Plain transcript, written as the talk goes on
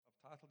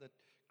that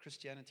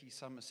Christianity is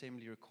some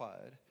assembly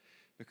required,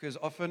 because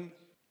often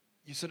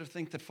you sort of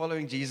think that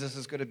following Jesus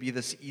is going to be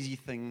this easy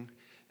thing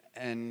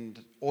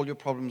and all your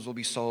problems will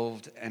be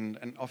solved, and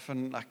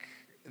often like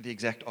the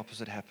exact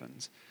opposite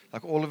happens.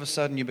 Like all of a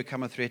sudden you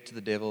become a threat to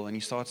the devil and he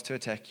starts to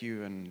attack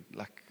you, and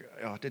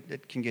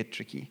it can get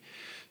tricky.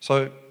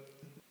 So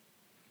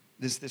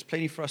there's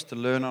plenty for us to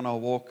learn on our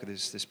walk.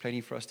 There's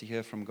plenty for us to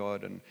hear from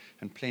God,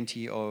 and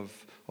plenty of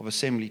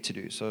assembly to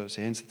do. So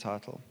hence the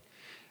title.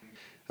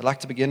 I'd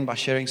like to begin by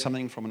sharing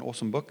something from an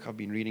awesome book I've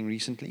been reading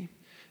recently.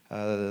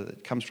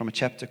 It comes from a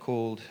chapter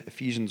called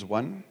Ephesians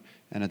 1,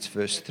 and it's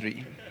verse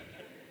 3.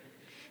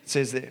 It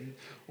says there,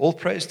 "All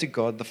praise to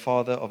God, the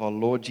Father of our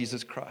Lord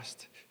Jesus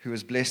Christ, who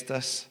has blessed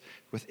us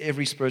with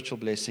every spiritual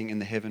blessing in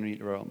the heavenly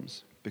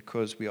realms,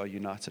 because we are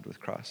united with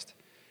Christ."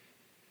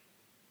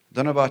 I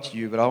don't know about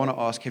you, but I want to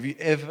ask, have you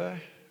ever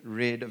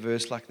read a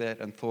verse like that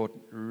and thought,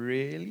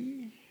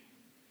 really?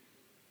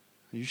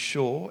 Are you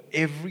sure?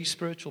 Every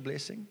spiritual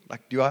blessing?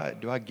 Like, do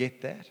I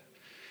get that?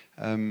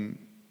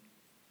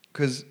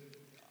 Because,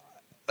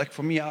 like,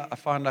 for me, I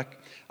find like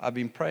I've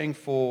been praying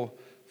for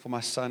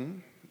my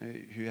son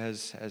who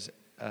has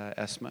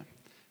asthma,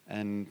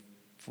 and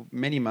for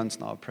many months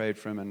now I've prayed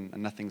for him, and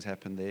nothing's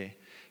happened there.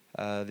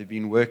 There have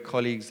been work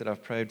colleagues that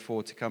I've prayed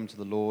for to come to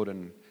the Lord,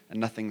 and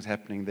nothing's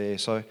happening there.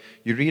 So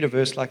you read a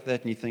verse like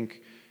that and you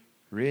think,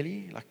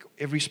 really? Like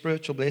every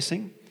spiritual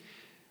blessing?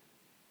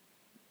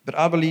 But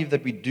I believe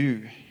that we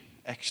do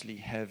actually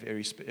have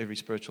every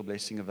spiritual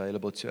blessing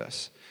available to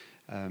us.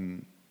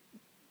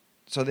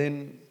 So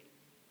then,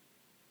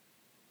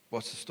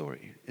 what's the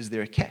story? Is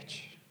there a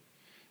catch?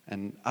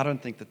 And I don't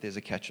think that there's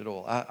a catch at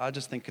all. I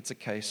just think it's a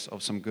case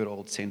of some good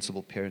old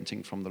sensible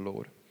parenting from the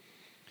Lord.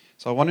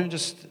 So I want to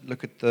just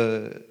look at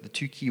the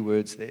two key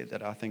words there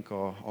that I think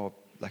are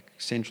like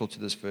central to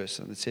this verse.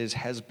 And it says,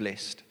 has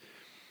blessed.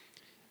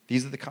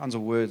 These are the kinds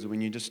of words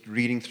when you're just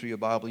reading through your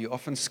Bible, you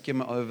often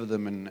skim over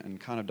them and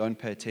kind of don't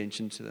pay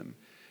attention to them.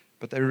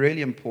 But they're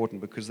really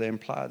important because they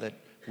imply that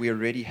we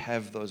already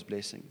have those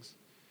blessings.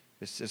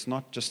 It's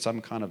not just some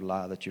kind of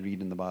lie that you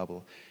read in the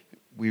Bible.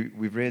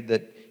 We've read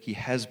that He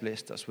has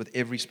blessed us with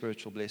every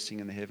spiritual blessing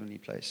in the heavenly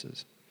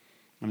places.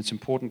 And it's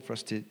important for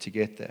us to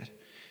get that.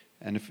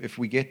 And if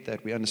we get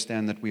that, we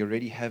understand that we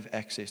already have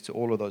access to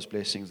all of those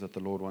blessings that the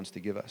Lord wants to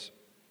give us.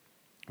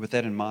 With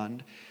that in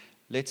mind,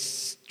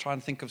 let's try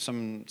and think of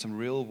some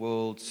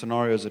real-world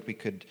scenarios that we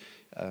could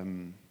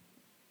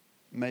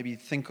maybe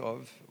think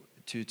of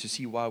to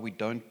see why we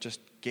don't just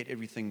get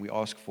everything we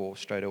ask for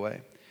straight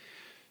away.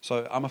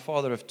 So I'm a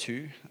father of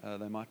two.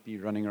 They might be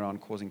running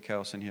around causing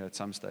chaos in here at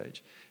some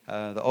stage.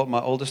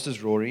 My oldest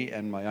is Rory,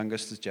 and my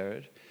youngest is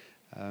Jared.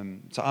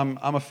 So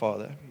I'm a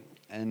father,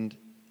 and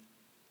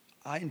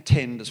I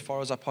intend, as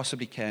far as I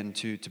possibly can,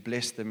 to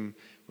bless them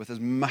with as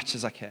much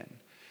as I can.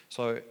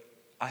 So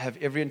I have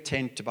every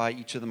intent to buy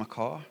each of them a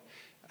car.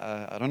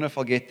 I don't know if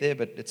I'll get there,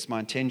 but it's my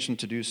intention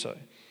to do so.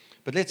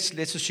 But let's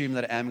assume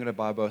that I am going to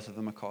buy both of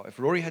them a car. If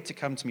Rory had to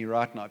come to me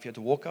right now, if he had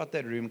to walk out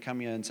that room, come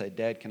here and say,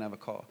 "Dad, can I have a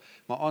car?"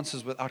 my answer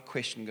is without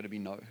question going to be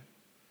no.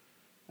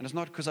 And it's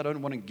not because I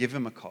don't want to give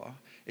him a car.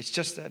 It's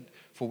just that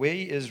for where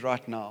he is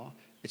right now,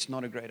 it's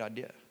not a great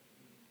idea.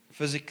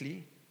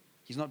 Physically,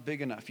 he's not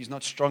big enough. He's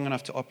not strong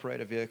enough to operate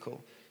a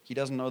vehicle. He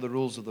doesn't know the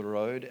rules of the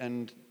road.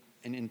 And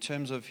in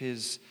terms of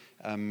his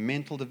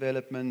mental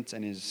development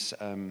and his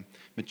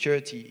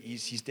maturity,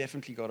 he's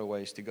definitely got a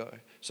ways to go.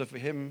 So for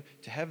him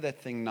to have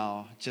that thing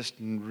now, just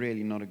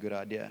really not a good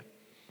idea.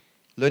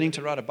 Learning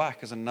to ride a bike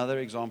is another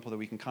example that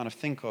we can kind of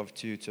think of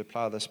to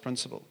apply this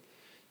principle.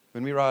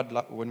 When we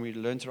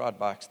learn to ride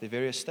bikes, there are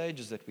various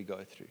stages that we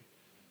go through.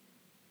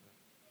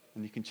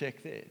 And you can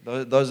check there.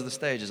 Those are the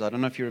stages. I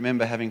don't know if you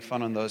remember having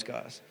fun on those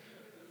guys.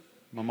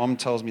 My mom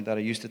tells me that I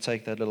used to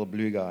take that little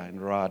blue guy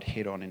and ride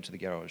head on into the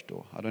garage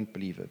door. I don't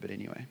believe her, but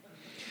anyway.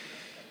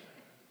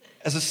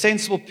 As a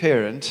sensible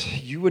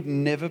parent, you would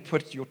never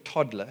put your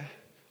toddler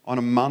on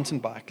a mountain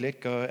bike,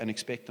 let go, and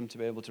expect them to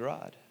be able to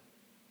ride.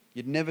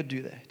 You'd never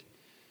do that.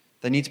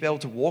 They need to be able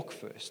to walk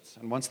first.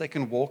 And once they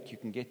can walk, you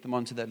can get them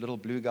onto that little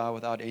blue guy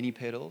without any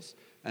pedals,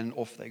 and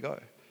off they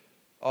go.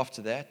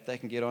 After that, they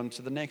can get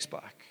onto the next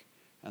bike,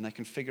 and they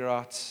can figure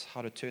out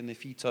how to turn their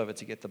feet over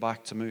to get the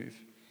bike to move.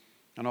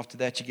 And after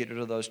that, you get rid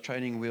of those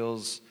training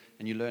wheels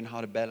and you learn how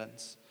to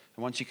balance.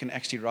 And once you can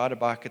actually ride a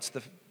bike, it's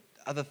the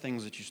other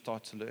things that you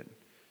start to learn.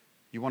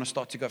 You want to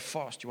start to go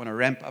fast. You want to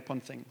ramp up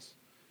on things.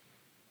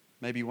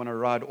 Maybe you want to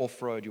ride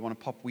off-road. You want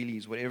to pop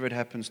wheelies, whatever it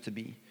happens to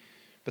be.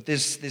 But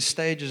there's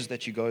stages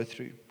that you go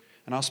through.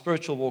 And our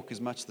spiritual walk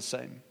is much the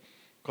same.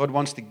 God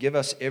wants to give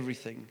us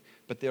everything,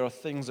 but there are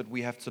things that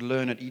we have to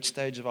learn at each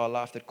stage of our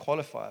life that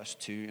qualify us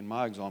to, in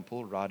my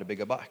example, ride a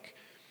bigger bike.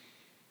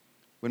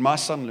 When my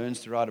son learns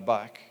to ride a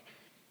bike,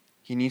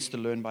 he needs to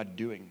learn by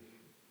doing.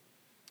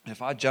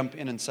 If I jump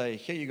in and say,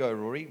 "Here you go,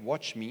 Rory,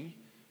 watch me,"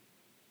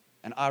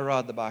 and I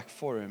ride the bike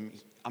for him,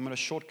 I'm going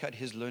to shortcut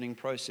his learning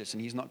process,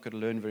 and he's not going to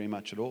learn very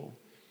much at all.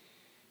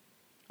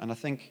 And I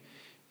think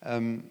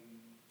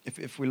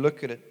if we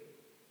look at it,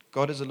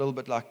 God is a little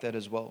bit like that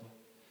as well.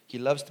 He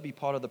loves to be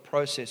part of the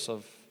process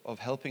of of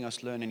helping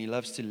us learn, and He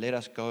loves to let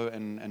us go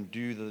and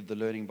do the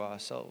learning by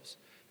ourselves.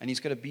 And He's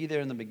going to be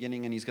there in the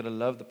beginning, and He's going to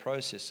love the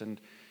process.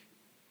 And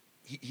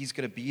He's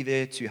going to be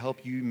there to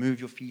help you move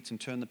your feet and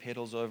turn the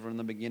pedals over in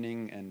the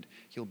beginning, and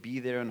He'll be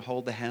there and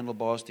hold the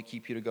handlebars to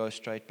keep you to go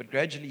straight. But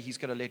gradually, He's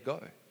going to let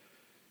go.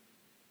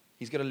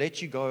 He's going to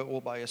let you go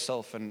all by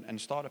yourself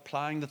and start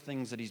applying the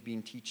things that He's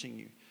been teaching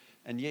you.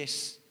 And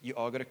yes, you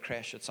are going to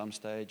crash at some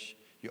stage.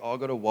 You are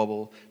going to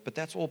wobble, but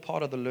that's all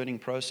part of the learning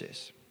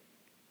process.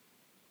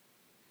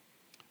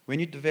 When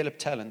you develop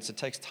talents, it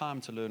takes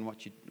time to learn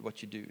what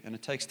you do, and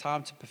it takes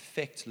time to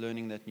perfect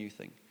learning that new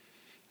thing.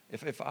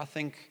 If I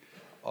think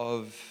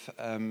of,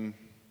 I don't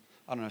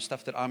know,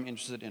 stuff that I'm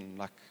interested in,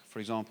 like, for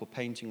example,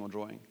 painting or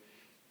drawing,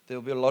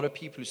 there'll be a lot of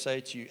people who say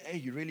to you, hey,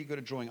 you're really good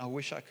at drawing. I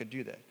wish I could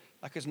do that.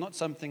 Like, it's not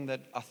something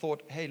that I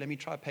thought, hey, let me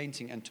try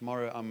painting, and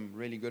tomorrow I'm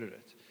really good at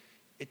it.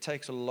 It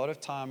takes a lot of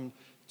time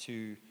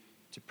to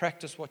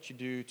practice what you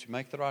do, to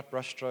make the right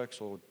brush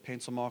strokes or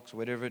pencil marks or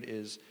whatever it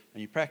is,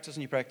 and you practice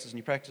and you practice and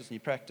you practice and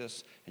you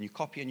practice, and you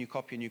copy and you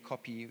copy and you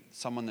copy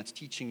someone that's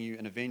teaching you,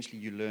 and eventually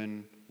you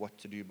learn what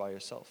to do by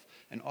yourself.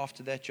 And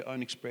after that, your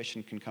own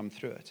expression can come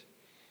through it.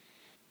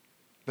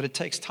 But it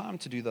takes time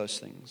to do those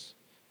things.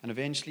 And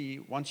eventually,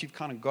 once you've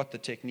kind of got the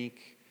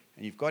technique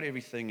and you've got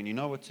everything and you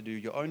know what to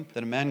do,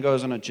 that a man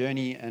goes on a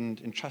journey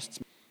and entrusts.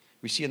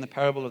 We see in the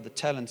parable of the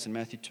talents in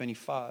Matthew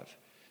 25,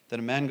 that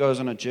a man goes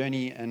on a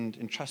journey and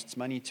entrusts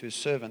money to his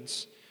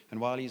servants, and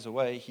while he's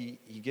away, he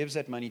gives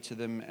that money to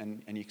them,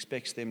 and he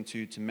expects them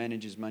to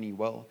manage his money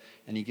well,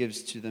 and he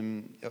gives to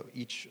them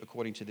each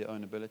according to their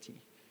own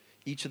ability.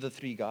 Each of the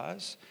three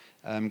guys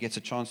gets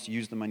a chance to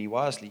use the money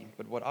wisely,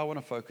 but what I want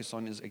to focus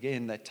on is,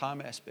 again, that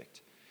time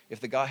aspect. If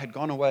the guy had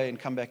gone away and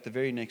come back the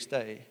very next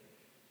day,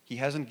 he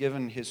hasn't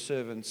given his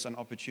servants an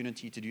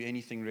opportunity to do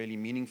anything really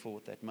meaningful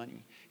with that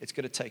money. It's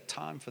going to take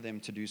time for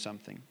them to do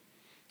something.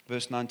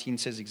 Verse 19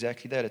 says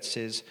exactly that. It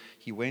says,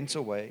 he went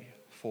away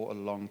for a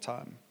long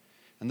time.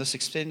 And this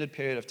extended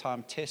period of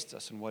time tests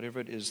us in whatever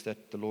it is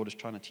that the Lord is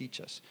trying to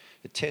teach us.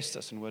 It tests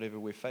us in whatever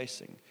we're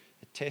facing.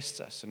 It tests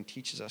us and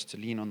teaches us to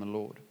lean on the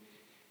Lord.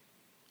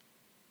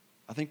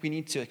 I think we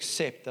need to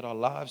accept that our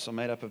lives are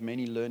made up of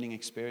many learning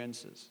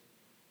experiences.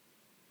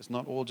 It's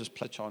not all just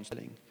play chance.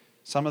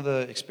 Some of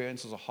the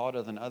experiences are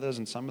harder than others,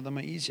 and some of them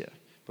are easier.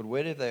 But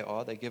wherever they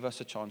are, they give us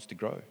a chance to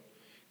grow.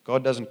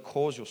 God doesn't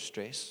cause your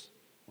stress,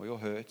 or your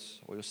hurts,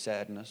 or your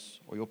sadness,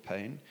 or your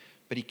pain,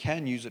 but He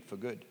can use it for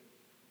good.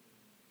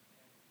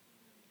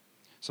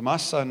 So my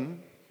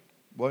son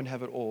won't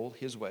have it all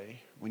his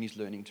way when he's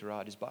learning to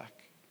ride his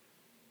bike.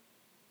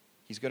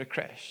 He's going to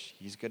crash.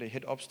 He's going to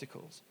hit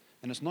obstacles.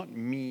 And it's not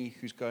me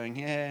who's going,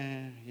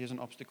 yeah, here's an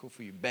obstacle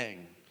for you,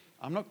 bang.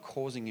 I'm not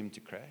causing him to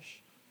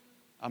crash.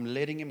 I'm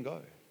letting him go.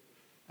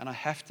 And I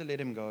have to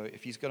let him go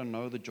if he's going to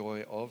know the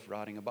joy of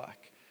riding a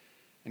bike.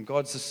 And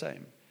God's the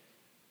same.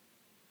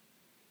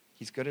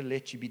 He's got to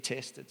let you be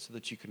tested so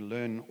that you can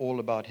learn all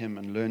about Him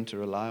and learn to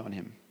rely on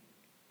Him.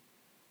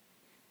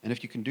 And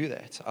if you can do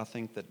that, I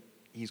think that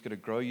He's going to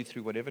grow you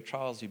through whatever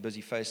trials you're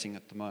busy facing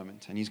at the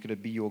moment, and He's going to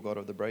be your God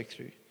of the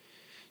breakthrough.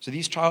 So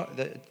these times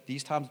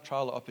of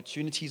trial are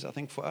opportunities, I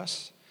think, for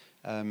us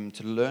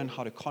to learn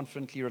how to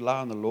confidently rely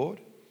on the Lord.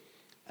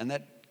 And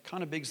that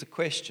kind of begs the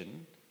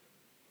question,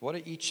 what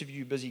are each of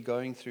you busy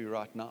going through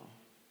right now?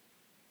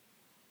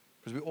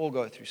 Because we all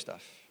go through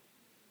stuff.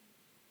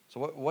 So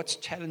what's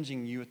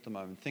challenging you at the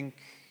moment?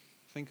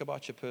 Think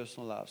about your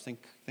personal lives.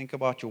 Think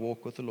about your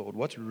walk with the Lord.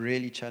 What's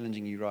really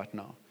challenging you right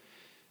now?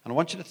 And I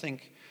want you to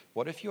think,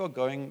 what if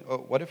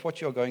what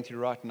you're going through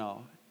right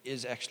now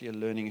is actually a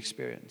learning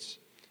experience,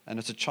 and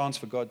it's a chance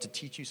for God to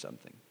teach you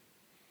something?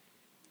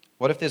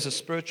 What if there's a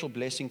spiritual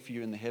blessing for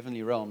you in the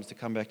heavenly realms, to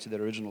come back to the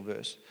original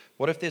verse?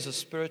 What if there's a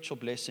spiritual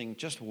blessing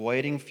just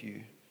waiting for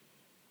you?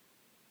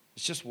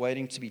 It's just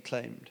waiting to be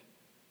claimed.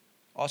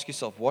 Ask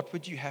yourself, what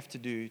would you have to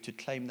do to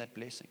claim that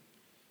blessing?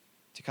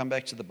 To come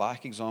back to the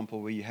bike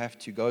example where you have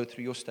to go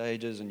through your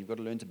stages and you've got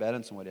to learn to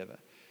balance and whatever.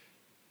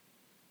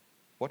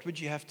 What would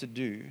you have to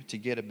do to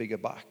get a bigger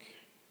bike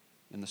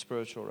in the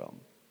spiritual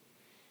realm?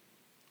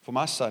 For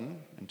my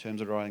son, in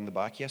terms of riding the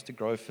bike, he has to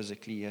grow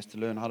physically, he has to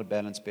learn how to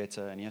balance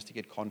better, and he has to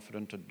get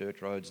confident on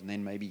dirt roads, and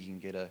then maybe he can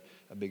get a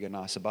bigger,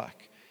 nicer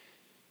bike.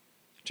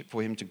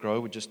 For him to grow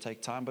would just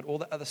take time, but all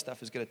the other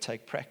stuff is going to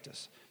take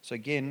practice. So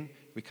again,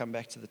 we come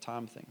back to the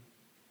time thing.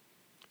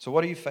 So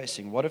what are you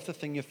facing? What if the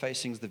thing you're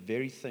facing is the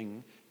very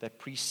thing that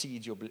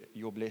precedes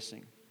your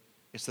blessing?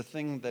 It's the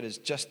thing that is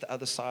just the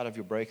other side of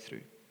your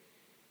breakthrough.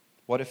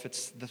 What if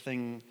it's the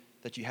thing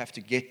that you have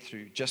to get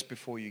through just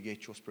before you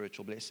get your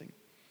spiritual blessing?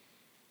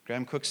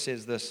 Graham Cook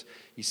says this.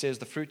 He says,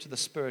 the fruit of the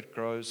Spirit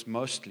grows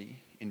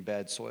mostly in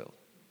bad soil.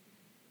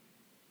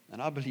 And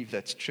I believe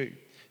that's true.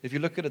 If you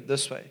look at it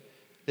this way,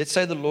 let's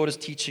say the Lord is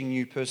teaching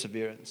you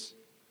perseverance.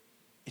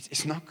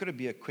 It's not going to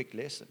be a quick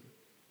lesson.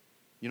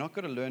 You're not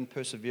going to learn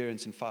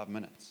perseverance in 5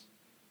 minutes.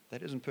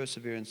 That isn't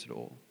perseverance at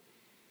all.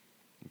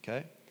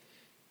 Okay?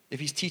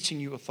 If He's teaching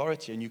you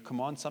authority and you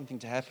command something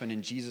to happen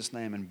in Jesus'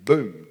 name and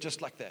boom,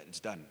 just like that, it's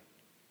done.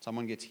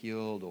 Someone gets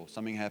healed or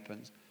something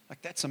happens.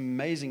 Like, that's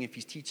amazing if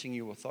He's teaching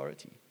you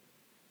authority.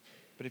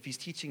 But if he's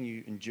teaching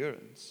you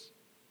endurance,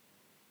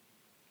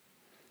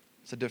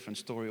 it's a different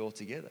story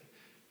altogether.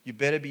 You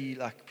better be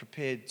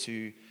prepared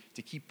to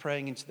keep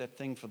praying into that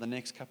thing for the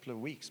next couple of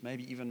weeks,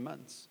 maybe even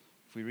months.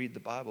 If we read the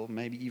Bible,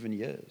 maybe even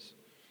years.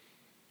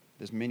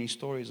 There's many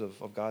stories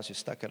of guys who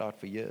stuck it out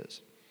for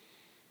years.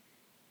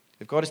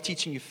 If God is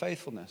teaching you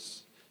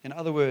faithfulness, in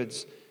other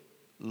words,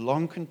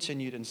 long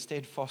continued and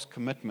steadfast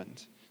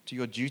commitment to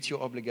your duty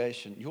or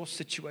obligation, your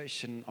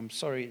situation, I'm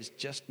sorry, is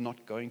just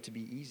not going to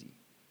be easy.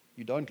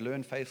 You don't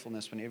learn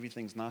faithfulness when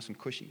everything's nice and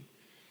cushy.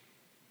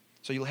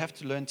 So you'll have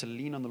to learn to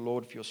lean on the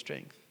Lord for your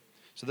strength.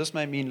 So this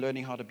may mean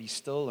learning how to be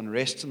still and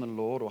rest in the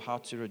Lord, or how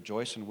to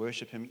rejoice and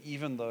worship Him,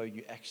 even though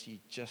you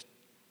actually just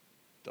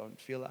don't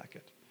feel like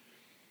it.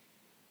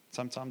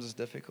 Sometimes it's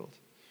difficult.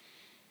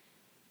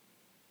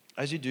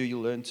 As you do,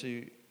 you'll learn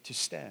to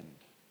stand.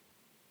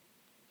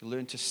 You'll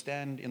learn to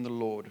stand in the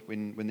Lord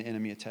when the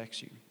enemy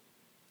attacks you.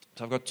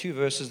 So I've got 2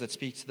 verses that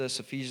speak to this.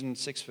 Ephesians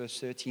 6 verse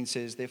 13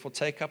 says, "Therefore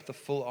take up the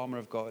full armor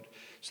of God,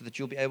 so that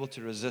you'll be able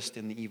to resist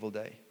in the evil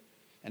day,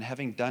 and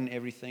having done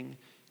everything,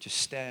 to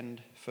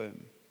stand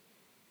firm."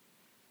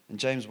 And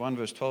James 1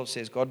 verse 12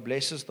 says, "God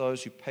blesses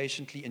those who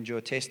patiently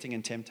endure testing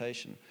and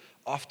temptation.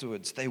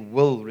 Afterwards, they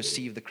will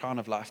receive the crown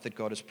of life that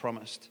God has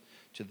promised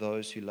to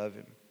those who love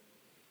Him."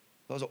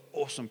 Those are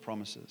awesome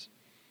promises.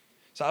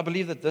 So I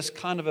believe that this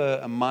kind of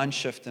a mind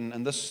shift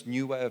and this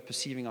new way of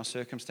perceiving our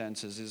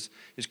circumstances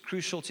is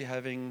crucial to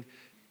having.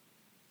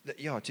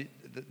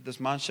 This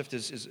mind shift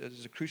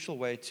is a crucial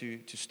way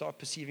to start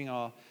perceiving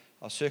our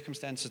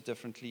circumstances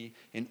differently,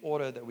 in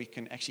order that we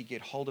can actually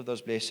get hold of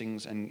those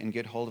blessings and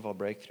get hold of our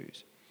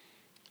breakthroughs.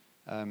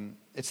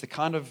 It's the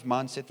kind of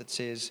mindset that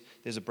says,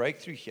 there's a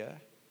breakthrough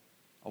here.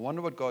 I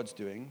wonder what God's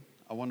doing.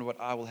 I wonder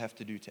what I will have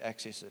to do to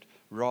access it,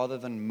 rather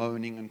than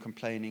moaning and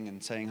complaining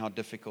and saying how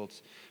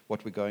difficult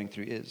what we're going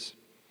through is.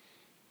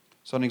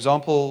 So an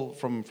example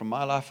from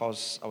my life, I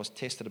was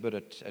tested a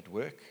bit at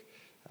work.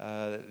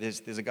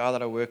 There's a guy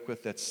that I work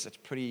with that's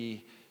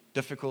pretty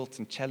difficult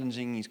and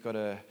challenging. He's got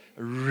a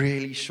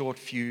really short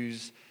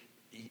fuse.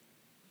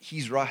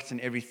 He's right in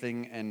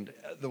everything, and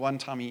the one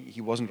time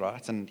he wasn't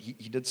right, and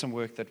he did some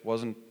work that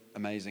wasn't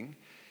amazing,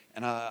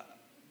 and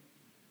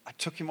I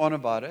took him on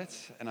about it,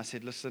 and I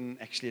said, "Listen,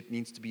 actually it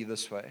needs to be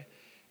this way,"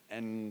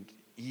 and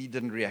he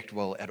didn't react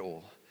well at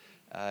all.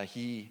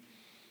 He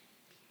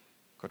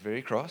got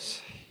very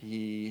cross.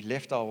 He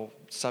left our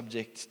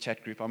subject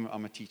chat group.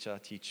 I'm a teacher, I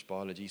teach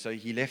biology, so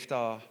he left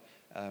our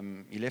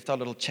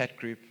little chat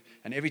group,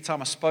 and every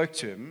time I spoke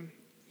to him,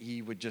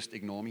 he would just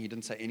ignore me. He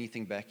didn't say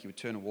anything back. He would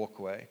turn and walk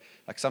away.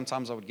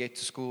 Sometimes I would get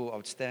to school, I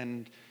would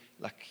stand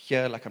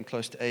here, I'm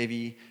close to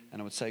Avi,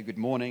 and I would say good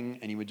morning,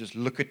 and he would just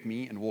look at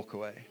me and walk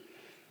away.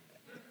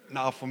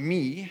 Now, for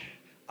me,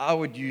 I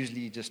would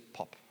usually just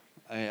pop.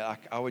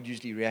 I would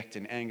usually react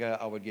in anger.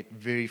 I would get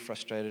very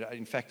frustrated.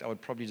 In fact, I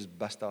would probably just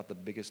bust out the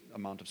biggest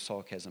amount of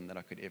sarcasm that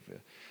I could ever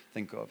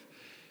think of.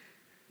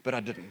 But I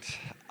didn't.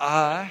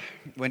 I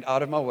went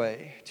out of my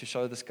way to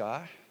show this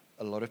guy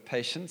a lot of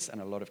patience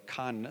and a lot of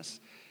kindness,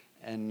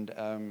 and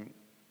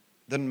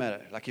didn't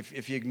matter.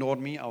 If he ignored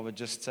me, I would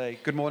just say,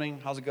 "Good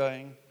morning, how's it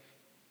going?"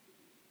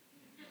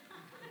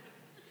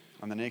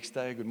 And the next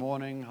day, "Good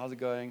morning, how's it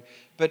going?"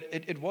 But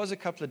it was a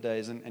couple of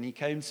days, and he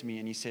came to me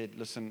and he said,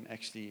 "Listen,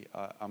 actually,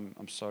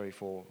 I'm sorry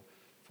for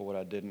what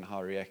I did and how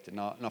I reacted."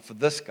 Now for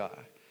this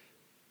guy,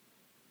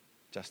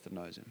 Justin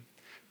knows him,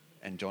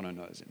 and Jono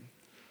knows him.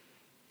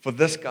 For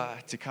this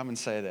guy to come and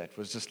say that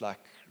was just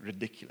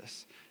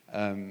ridiculous.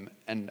 And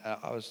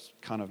I was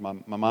kind of,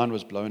 my mind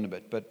was blown a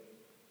bit. But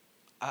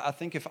I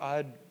think if I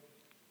had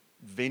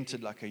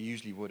vented like I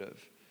usually would have,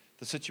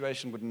 the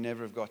situation would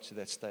never have got to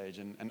that stage.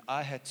 And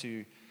I had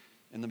to,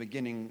 in the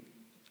beginning,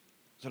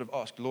 sort of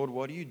ask, "Lord,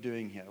 what are you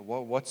doing here?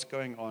 What's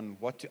going on?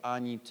 What do I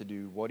need to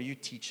do? What are you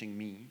teaching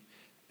me?"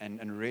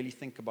 And really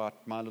think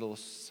about my little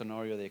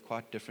scenario there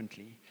quite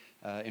differently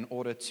in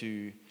order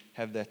to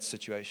have that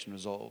situation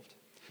resolved.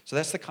 So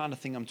that's the kind of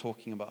thing I'm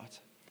talking about.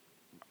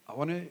 I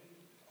want to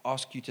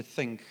ask you to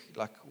think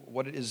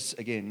what it is,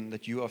 again,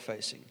 that you are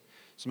facing.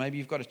 So maybe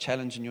you've got a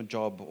challenge in your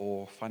job,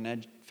 or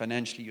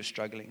financially you're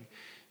struggling.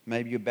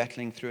 Maybe you're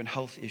battling through a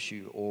health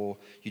issue, or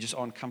you just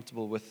aren't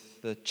comfortable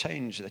with the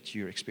change that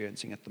you're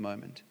experiencing at the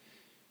moment.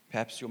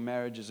 Perhaps your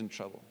marriage is in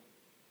trouble.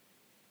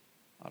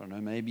 I don't know,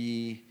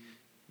 maybe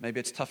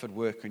it's tough at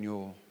work and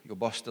your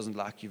boss doesn't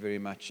like you very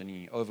much and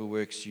he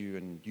overworks you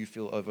and you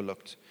feel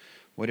overlooked,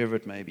 whatever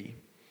it may be.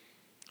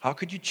 How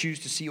could you choose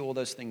to see all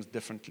those things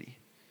differently?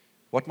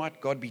 What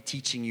might God be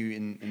teaching you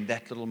in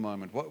that little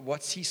moment?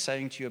 What's He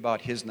saying to you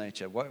about His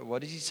nature?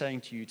 What is He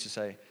saying to you to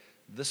say,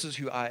 "This is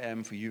who I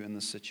am for you in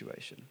this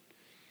situation"?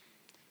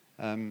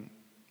 And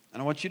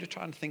I want you to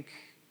try and think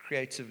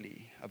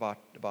creatively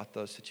about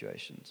those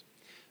situations.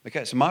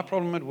 Okay, so my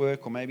problem at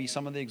work, or maybe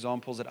some of the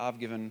examples that I've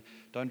given,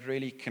 don't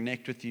really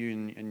connect with you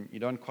and you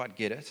don't quite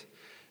get it.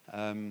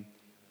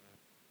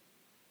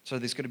 So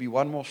there's going to be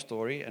one more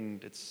story,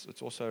 and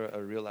it's also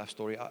a real life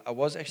story. I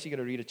was actually going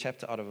to read a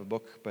chapter out of a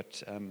book,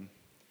 but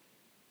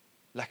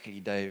luckily,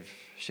 Dave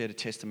shared a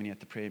testimony at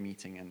the prayer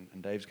meeting,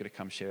 and Dave's going to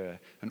come share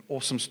an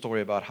awesome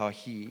story about how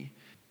he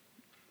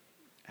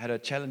had a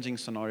challenging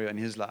scenario in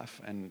his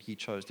life, and he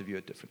chose to view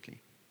it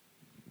differently.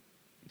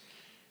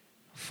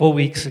 4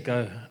 weeks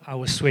ago, I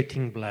was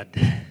sweating blood.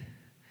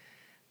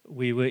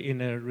 We were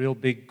in a real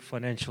big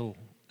financial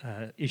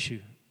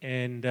issue,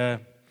 and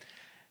I've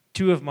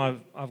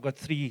got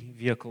 3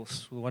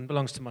 vehicles. One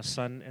belongs to my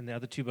son, and the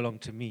other 2 belong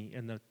to me,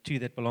 and the 2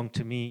 that belong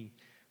to me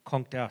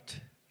conked out.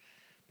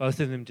 Both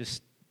of them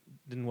just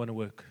didn't want to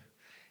work.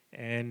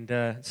 And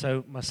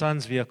so my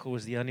son's vehicle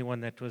was the only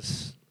one that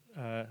was,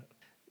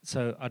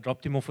 so I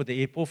dropped him off at the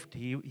airport.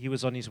 He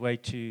was on his way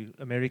to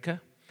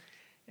America,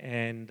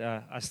 and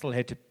I still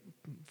had to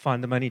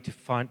find the money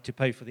to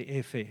pay for the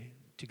airfare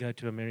to go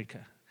to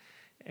America.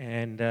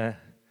 And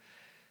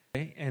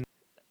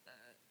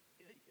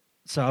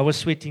so I was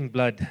sweating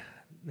blood.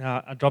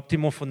 Now, I dropped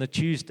him off on the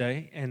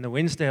Tuesday, and the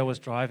Wednesday I was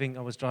driving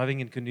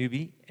in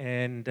Kanubi,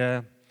 and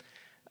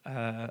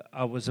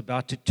I was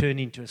about to turn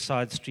into a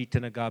side street,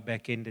 and a guy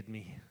back-ended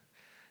me.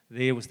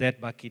 There was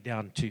that bucky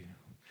down too.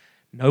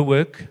 No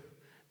work,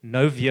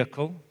 no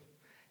vehicle,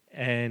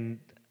 and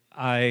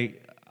I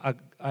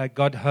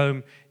got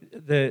home.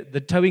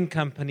 The towing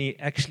company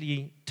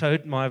actually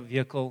towed my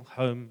vehicle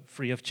home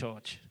free of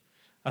charge.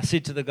 I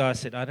said to the guy,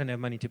 I don't have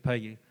money to pay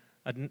you.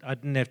 I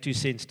didn't have 2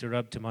 cents to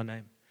rub to my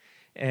name.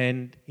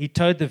 And he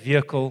towed the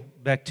vehicle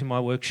back to my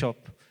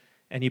workshop,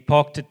 and he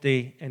parked it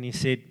there, and he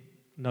said,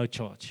 no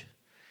charge.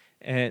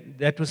 And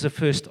that was the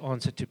first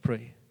answer to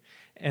prayer.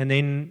 And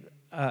then,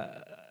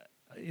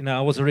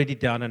 I was already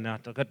down and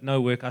out. I got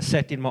no work. I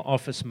sat in my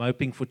office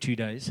moping for 2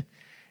 days.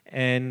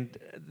 And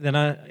then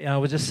I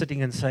was just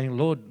sitting and saying,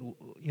 Lord,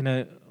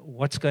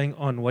 what's going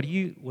on? What are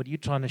you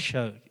trying to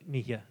show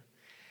me here?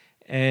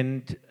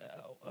 And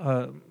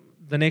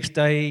the next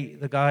day,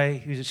 the guy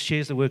who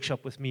shares the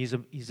workshop with me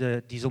is a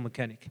diesel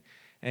mechanic.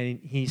 And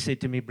he said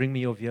to me, bring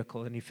me your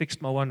vehicle. And he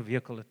fixed my one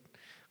vehicle.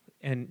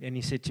 And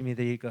he said to me,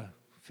 there you go,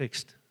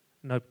 fixed.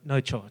 No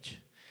charge.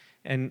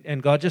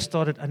 And God just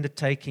started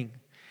undertaking.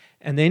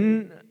 And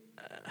then,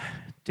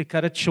 to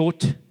cut it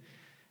short,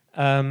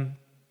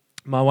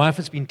 my wife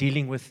has been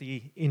dealing with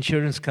the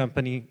insurance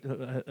company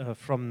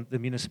from the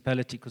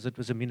municipality, because it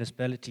was a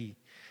municipality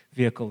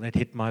vehicle that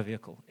hit my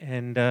vehicle.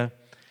 And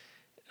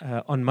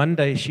on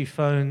Monday, she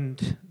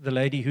phoned the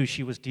lady who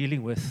she was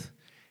dealing with,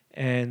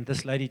 and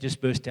this lady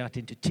just burst out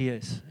into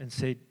tears and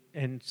so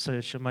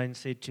Shemaine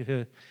said to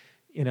her,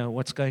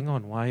 what's going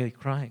on? Why are you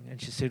crying?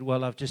 And she said,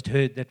 well, I've just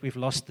heard that we've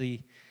lost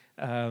the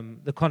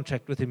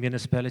contract with the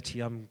municipality.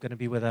 I'm going to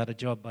be without a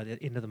job by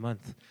the end of the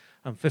month.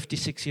 I'm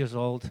 56 years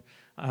old.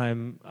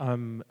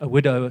 I'm a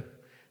widow.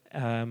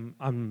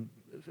 I'm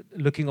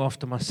looking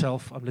after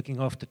myself. I'm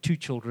looking after 2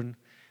 children,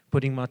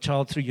 putting my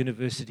child through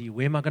university.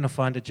 Where am I going to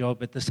find a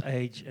job at this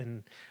age?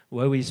 And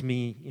woe is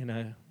me,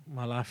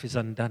 my life is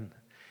undone.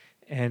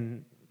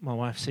 And my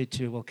wife said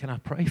to her, well, can I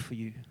pray for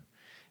you?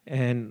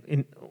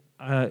 And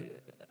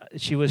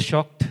she was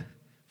shocked,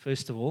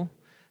 first of all.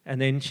 And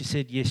then she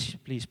said, yes,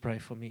 please pray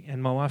for me.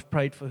 And my wife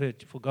prayed for her,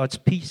 for God's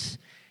peace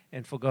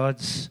and for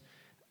God's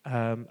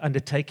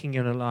undertaking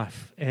in her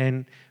life.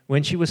 And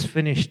when she was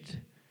finished,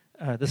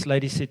 this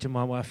lady said to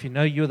my wife,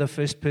 you're the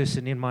first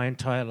person in my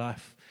entire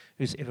life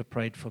who's ever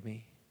prayed for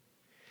me.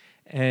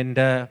 And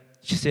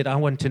she said, I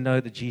want to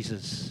know the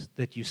Jesus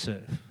that you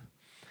serve.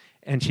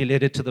 And she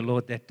led her to the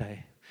Lord that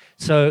day.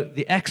 So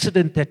the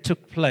accident that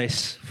took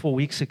place 4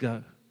 weeks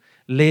ago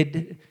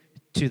led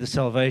to the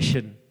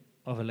salvation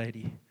of a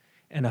lady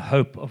and a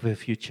hope of her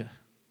future.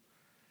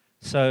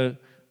 So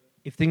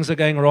if things are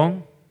going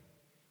wrong,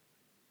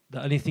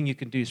 the only thing you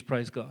can do is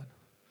praise God,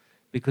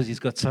 because He's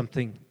got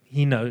something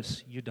He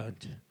knows you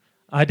don't.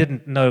 I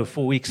didn't know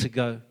 4 weeks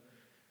ago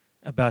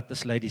about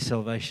this lady's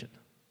salvation.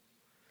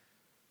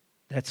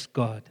 That's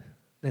God.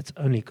 That's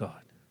only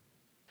God.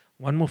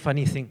 One more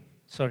funny thing.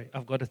 Sorry,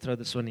 I've got to throw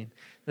this one in.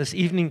 This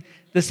evening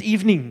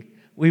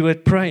we were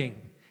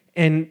praying,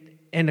 and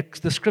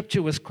the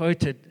scripture was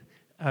quoted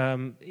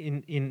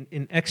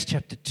in Acts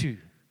chapter 2.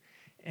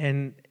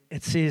 And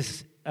it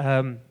says,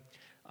 I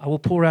will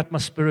pour out my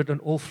spirit on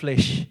all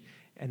flesh,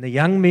 and the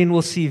young men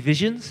will see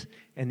visions,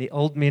 and the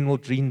old men will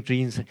dream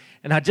dreams.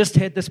 And I just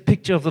had this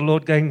picture of the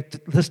Lord going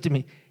this to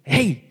me.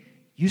 Hey,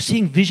 you're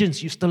seeing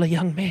visions, you're still a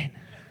young man.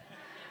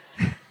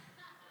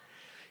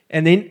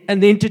 And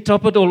then to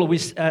top it all,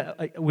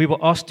 we were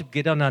asked to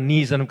get on our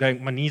knees, and I'm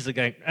going, my knees are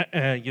going,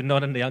 you're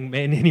not a young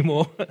man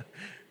anymore.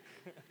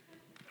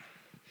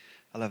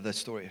 I love that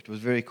story. It was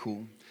very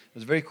cool. It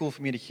was very cool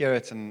for me to hear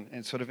it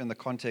and sort of in the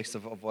context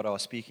of what I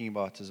was speaking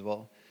about as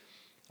well.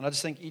 And I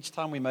just think each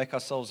time we make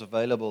ourselves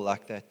available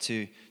like that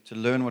to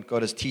learn what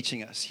God is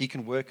teaching us, He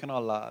can work in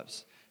our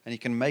lives and He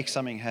can make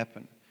something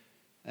happen.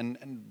 And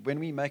when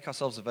we make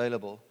ourselves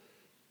available,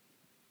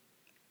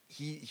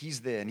 He's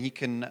there, and He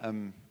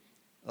can...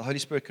 the Holy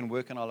Spirit can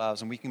work in our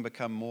lives, and we can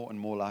become more and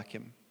more like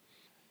Him.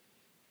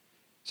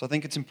 So I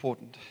think it's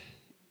important.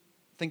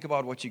 Think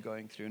about what you're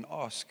going through and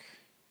ask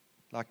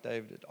like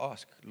David,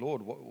 ask,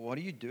 Lord, what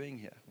are you doing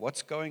here?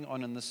 What's going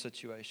on in this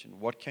situation?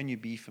 What can you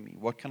be for me?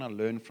 What can I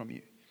learn from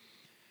you?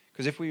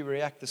 Because if we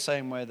react the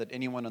same way that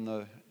anyone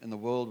in the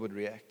world would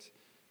react,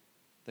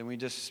 then we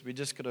just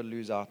got to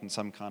lose out on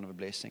some kind of a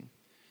blessing.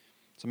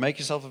 So make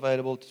yourself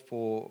available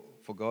for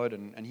God,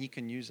 and He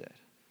can use that.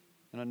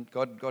 And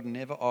God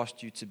never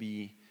asked you to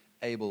be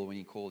able when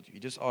He called you. He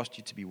just asked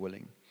you to be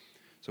willing.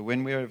 So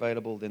when we're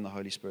available, then the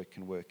Holy Spirit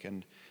can work.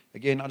 And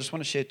again, I just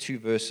want to share 2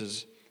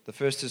 verses. The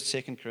first is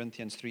 2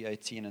 Corinthians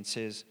 3:18, and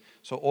says,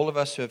 "So all of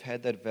us who have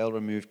had that veil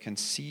removed can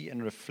see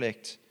and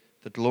reflect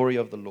the glory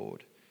of the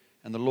Lord.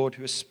 And the Lord,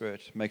 who is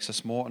Spirit, makes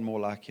us more and more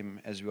like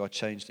Him as we are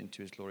changed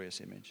into His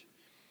glorious image."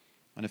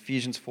 And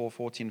Ephesians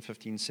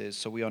 4:14-15 says,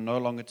 "So we are no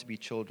longer to be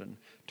children,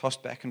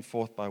 tossed back and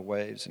forth by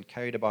waves and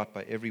carried about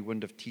by every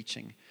wind of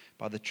teaching,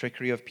 by the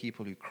trickery of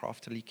people who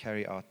craftily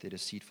carry out their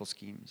deceitful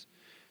schemes.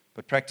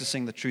 But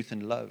practicing the truth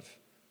in love,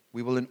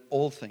 we will in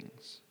all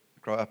things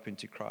grow up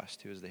into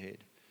Christ, who is the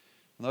head."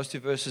 And those 2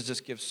 verses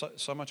just give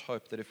so much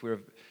hope that if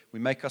we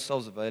make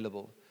ourselves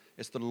available,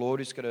 it's the Lord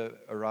who's going to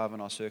arrive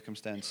in our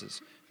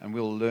circumstances, and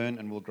we'll learn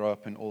and we'll grow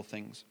up in all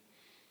things.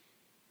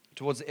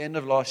 Towards the end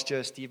of last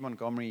year, Steve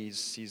Montgomery,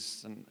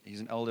 he's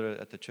an elder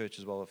at the church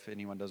as well, if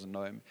anyone doesn't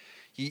know him.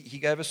 He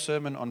gave a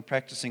sermon on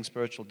practicing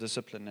spiritual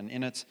discipline, and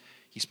in it,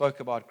 he spoke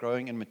about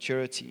growing in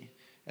maturity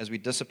as we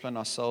discipline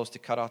ourselves to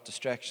cut out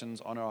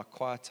distractions, honor our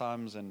quiet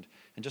times, and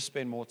just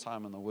spend more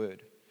time in the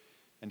Word.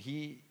 And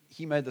he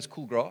made this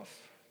cool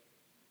graph.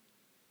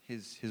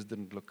 His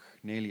didn't look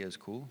nearly as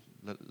cool.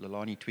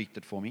 Lalani tweaked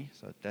it for me,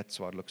 so that's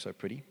why it looks so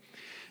pretty.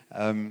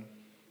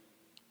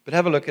 But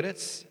have a look at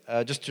it.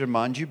 Just to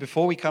remind you,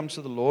 before we come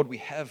to the Lord, we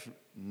have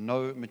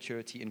no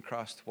maturity in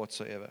Christ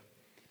whatsoever.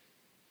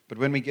 But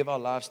when we give our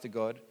lives to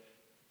God,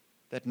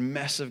 that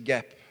massive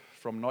gap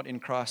from not in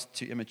Christ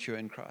to immature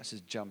in Christ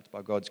is jumped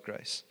by God's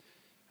grace.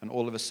 And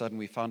all of a sudden,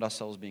 we found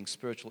ourselves being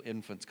spiritual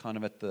infants, kind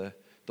of at the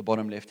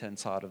bottom left-hand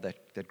side of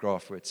that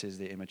graph where it says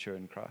they're immature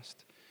in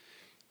Christ.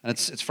 And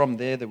it's from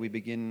there that we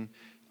begin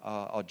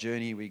our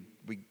journey.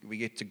 We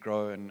get to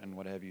grow and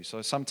what have you.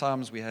 So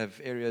sometimes we have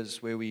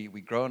areas where we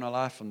grow in our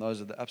life, and those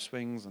are the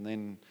upswings. And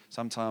then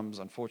sometimes,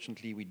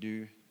 unfortunately, we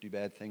do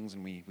bad things,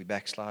 and we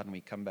backslide and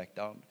we come back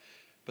down.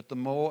 But the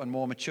more and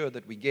more mature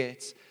that we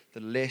get,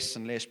 the less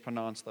and less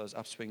pronounced those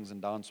upswings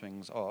and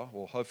downswings are.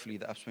 Or hopefully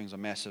the upswings are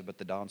massive, but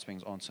the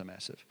downswings aren't so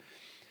massive.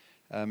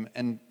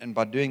 And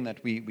by doing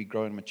that, we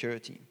grow in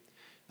maturity.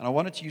 And I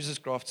wanted to use this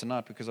graph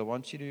tonight because I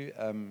want you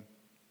to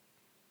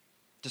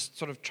just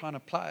sort of try and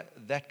apply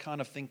that kind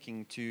of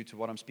thinking to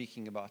what I'm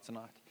speaking about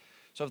tonight.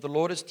 So if the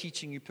Lord is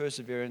teaching you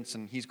perseverance,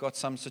 and He's got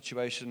some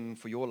situation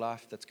for your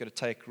life that's going to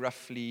take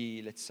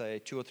roughly, let's say,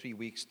 2 or 3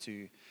 weeks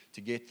to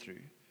get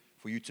through,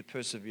 for you to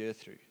persevere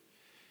through,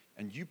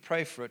 and you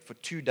pray for it for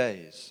 2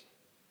 days,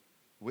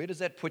 where does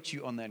that put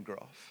you on that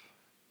graph?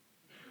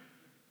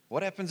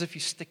 What happens if you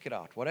stick it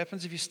out? What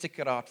happens if you stick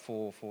it out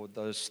for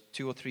those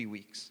 2 or 3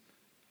 weeks?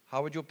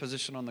 How would your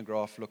position on the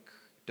graph look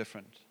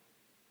different?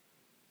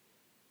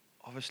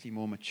 Obviously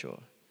more mature.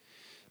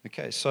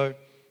 Okay, so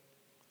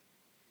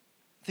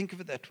think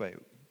of it that way.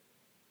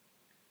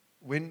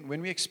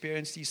 When we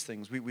experience these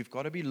things, we've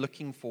got to be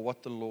looking for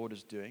what the Lord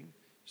is doing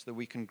so that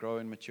we can grow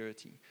in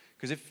maturity.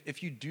 Because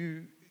if you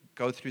do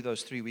go through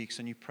those 3 weeks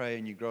and you pray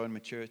and you grow in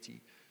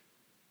maturity,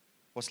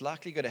 what's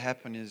likely going to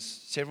happen is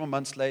several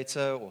months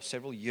later or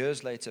several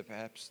years later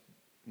perhaps,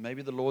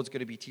 maybe the Lord's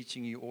going to be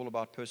teaching you all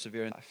about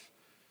perseverance in life.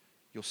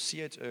 You'll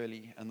see it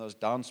early, and those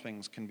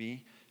downswings can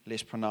be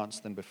less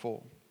pronounced than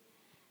before.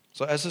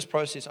 So as this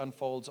process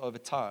unfolds over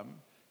time,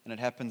 and it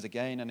happens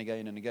again and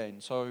again and again,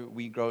 so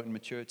we grow in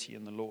maturity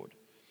in the Lord.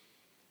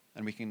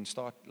 And we can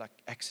start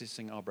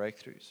accessing our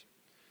breakthroughs.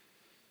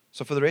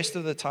 So for the rest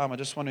of the time, I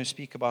just want to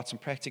speak about some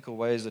practical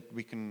ways that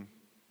we can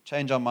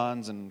change our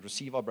minds and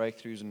receive our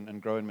breakthroughs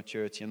and grow in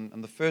maturity.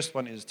 And the first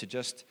one is to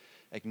just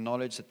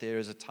acknowledge that there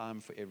is a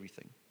time for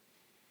everything.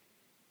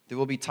 There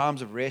will be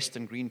times of rest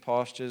and green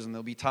pastures, and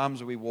there'll be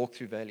times where we walk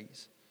through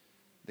valleys.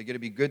 There are going to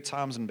be good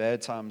times and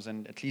bad times,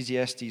 and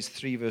Ecclesiastes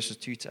 3 verses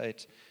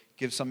 2-8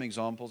 gives some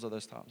examples of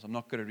those times. I'm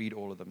not going to read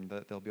all of them.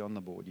 They'll be on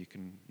the board. You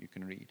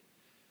can read.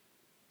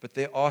 But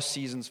there are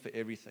seasons for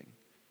everything.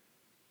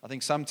 I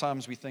think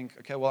sometimes we think,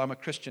 okay, well, I'm a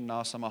Christian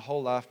now, so my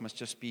whole life must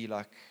just be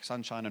like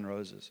sunshine and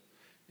roses.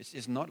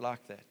 It's not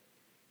like that.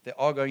 There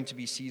are going to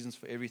be seasons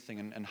for everything,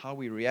 and how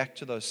we react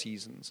to those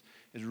seasons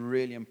is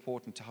really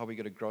important to how we're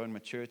going to grow in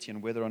maturity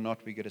and whether or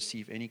not we're going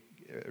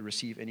to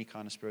receive any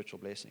kind of spiritual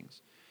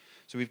blessings.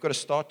 So we've got to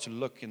start to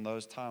look in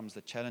those times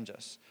that challenge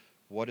us.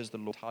 What is the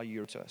Lord? How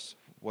you to us?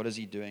 What is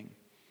He doing?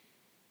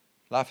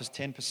 Life is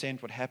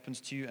 10% what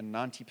happens to you and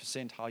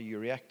 90% how you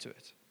react to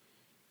it.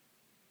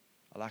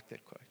 I like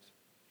that quote.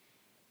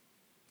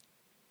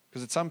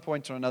 Because at some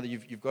point or another,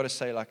 you've got to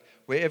say,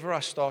 wherever I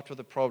start with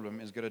a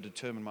problem is going to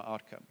determine my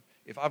outcome.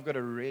 If I've got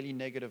a really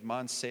negative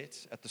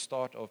mindset at the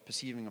start of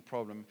perceiving a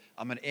problem,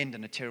 I'm going to end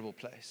in a terrible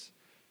place.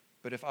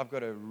 But if I've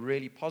got a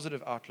really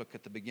positive outlook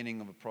at the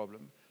beginning of a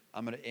problem,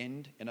 I'm going to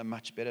end in a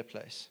much better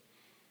place.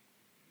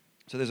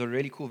 So there's a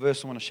really cool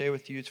verse I want to share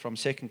with you. It's from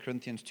 2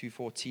 Corinthians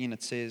 2:14.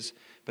 It says,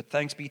 "But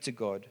thanks be to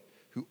God,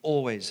 who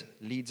always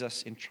leads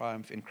us in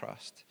triumph in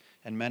Christ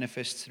and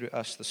manifests through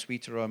us the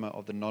sweet aroma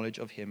of the knowledge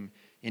of him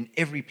in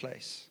every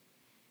place."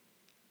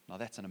 Now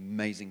that's an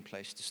amazing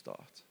place to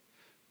start.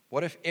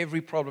 What if every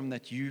problem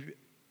that you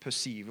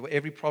perceive, or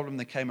every problem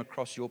that came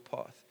across your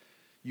path,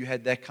 you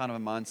had that kind of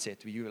a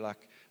mindset where you were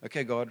like,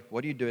 okay, God,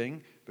 what are you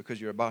doing? Because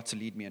you're about to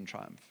lead me in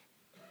triumph.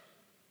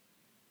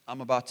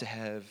 I'm about to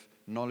have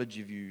knowledge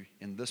of you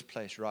in this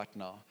place right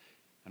now.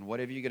 And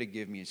whatever you're going to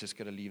give me is just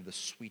going to leave the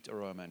sweet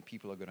aroma, and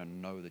people are going to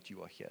know that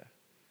you are here.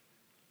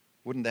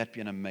 Wouldn't that be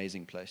an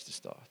amazing place to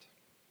start?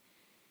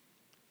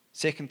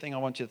 Second thing I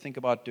want you to think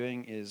about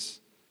doing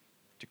is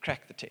to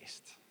crack the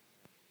test.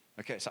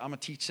 Okay, so I'm a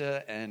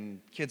teacher,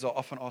 and kids are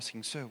often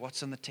asking, "Sir,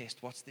 what's in the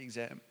test? What's the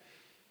exam?"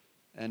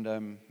 And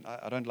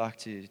I don't like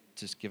to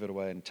just give it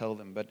away and tell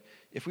them. But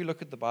if we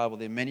look at the Bible,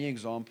 there are many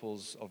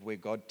examples of where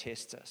God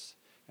tests us.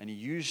 And he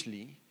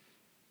usually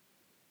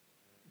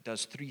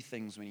does three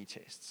things when he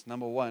tests.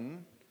 Number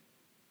one,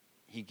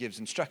 he gives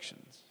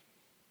instructions.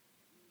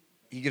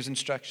 He gives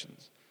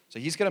instructions. So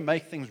he's going to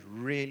make things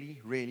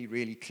really, really,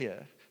 really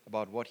clear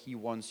about what he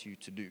wants you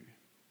to do.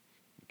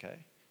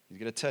 Okay? He's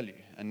going to tell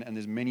you. And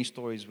there's many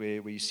stories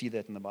where you see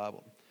that in the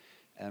Bible.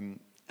 And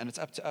it's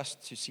up to us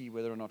to see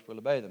whether or not we'll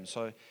obey them.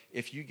 So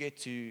if you get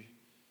to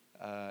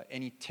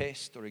any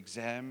test or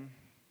exam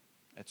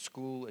at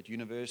school, at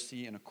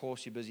university, in a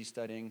course you're busy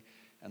studying,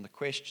 and the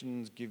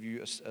questions give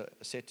you a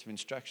set of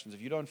instructions,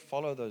 if you don't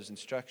follow those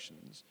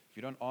instructions, if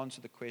you don't answer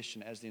the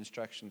question as the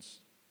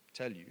instructions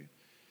tell you,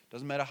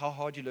 doesn't matter how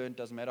hard you learn,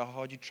 doesn't matter how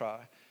hard you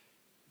try,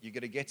 you're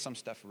going to get some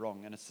stuff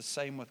wrong. And it's the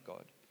same with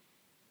God.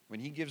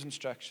 When he gives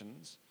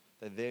instructions,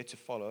 they're there to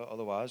follow.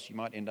 Otherwise, you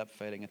might end up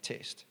failing a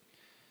test.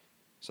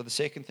 So the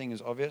second thing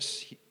is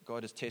obvious.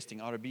 God is testing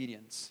our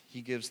obedience.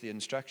 He gives the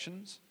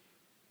instructions.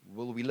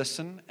 Will we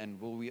listen, and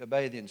will we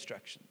obey the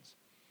instructions?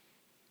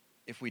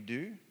 If we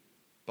do,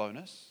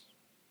 bonus,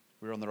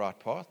 we're on the right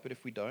path. But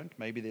if we don't,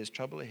 maybe there's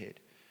trouble ahead.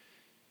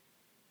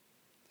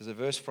 There's a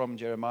verse from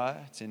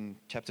Jeremiah. It's in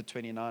chapter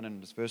 29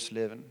 and it's verse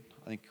 11.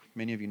 I think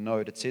many of you know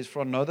it. It says,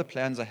 "For I know the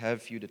plans I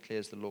have for you,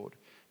 declares the Lord.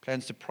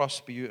 Plans to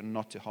prosper you and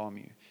not to harm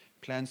you.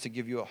 Plans to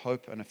give you a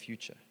hope and a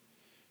future."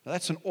 Now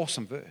that's an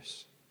awesome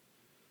verse.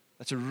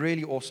 That's a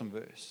really awesome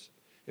verse.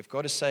 If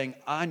God is saying,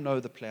 I know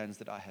the plans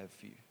that I have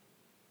for you.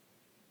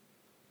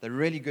 They're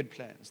really good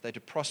plans. They're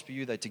to prosper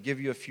you. They're to give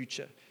you a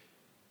future.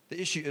 The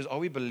issue is, are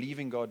we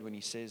believing God when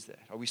he says that?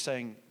 Are we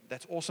saying,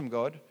 that's awesome,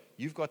 God.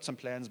 You've got some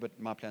plans, but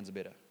my plans are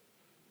better.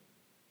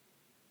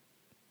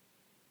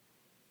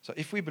 So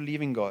if we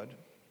believe in God,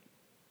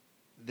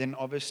 then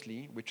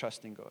obviously we're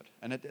trusting God.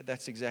 And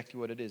that's exactly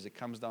what it is. It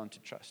comes down to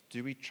trust.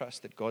 Do we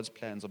trust that God's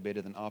plans are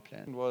better than our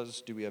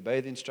plans? Do we obey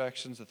the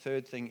instructions? The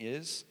third thing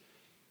is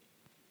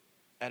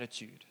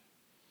attitude.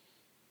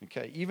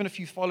 Okay, even if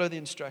you follow the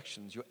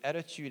instructions, your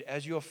attitude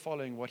as you're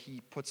following what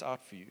he puts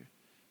out for you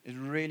is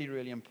really,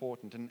 really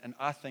important. And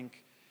I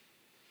think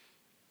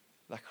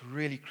like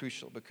really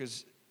crucial,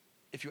 because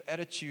if your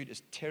attitude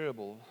is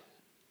terrible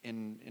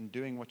in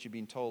doing what you've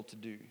been told to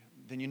do,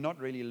 then you're not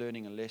really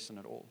learning a lesson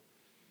at all.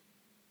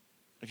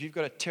 If you've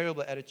got a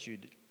terrible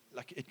attitude,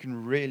 like it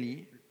can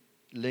really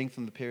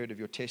lengthen the period of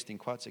your testing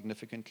quite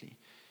significantly.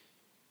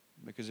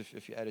 Because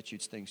if your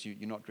attitude stinks,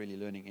 you're not really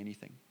learning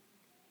anything.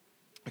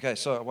 Okay,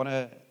 so I want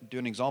to do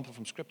an example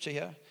from Scripture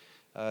here.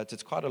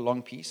 It's quite a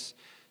long piece,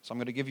 so I'm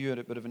going to give you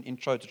a bit of an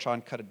intro to try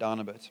and cut it down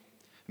a bit.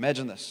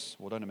 Imagine this.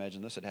 Well, don't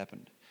imagine this, it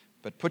happened.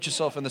 But put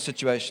yourself in the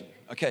situation.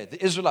 Okay,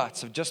 the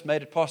Israelites have just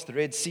made it past the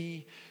Red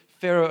Sea.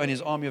 Pharaoh and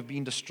his army have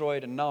been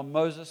destroyed, and now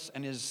Moses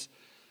and his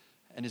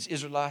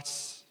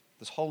Israelites,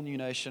 this whole new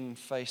nation,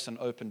 face an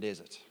open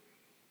desert.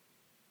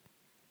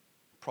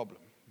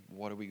 Problem.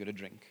 What are we going to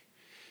drink?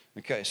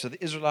 Okay, so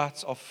the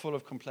Israelites are full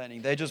of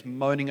complaining. They're just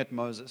moaning at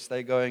Moses.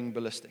 They're going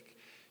ballistic.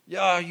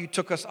 Yeah, you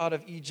took us out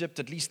of Egypt.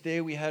 At least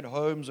there we had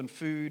homes and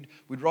food.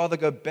 We'd rather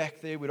go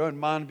back there. We don't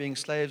mind being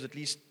slaves. At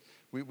least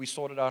we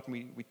sorted out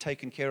and we're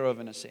taken care of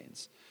in a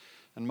sense.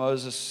 And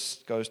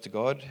Moses goes to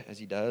God, as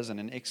he does. And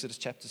in Exodus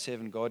chapter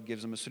 7, God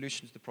gives him a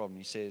solution to the problem.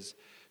 He says,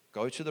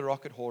 go to the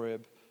rock at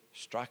Horeb,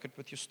 strike it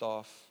with your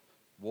staff,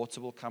 water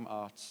will come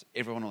out,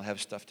 everyone will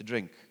have stuff to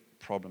drink.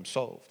 Problem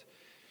solved.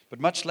 But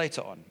much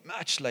later on,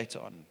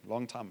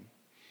 long time,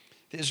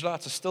 the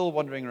Israelites are still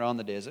wandering around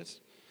the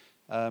desert.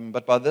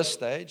 But by this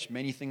stage,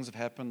 many things have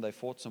happened. They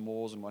fought some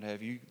wars and what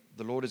have you.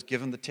 The Lord has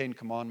given the 10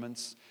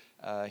 Commandments.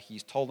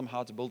 He's told them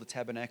how to build a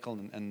tabernacle,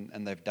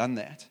 and they've done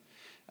that.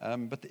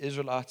 But the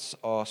Israelites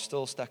are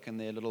still stuck in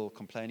their little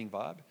complaining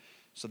vibe.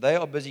 So they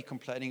are busy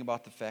complaining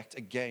about the fact,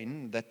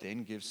 again, that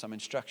then gives some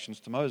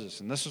instructions to Moses.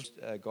 And this is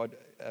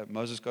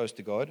Moses goes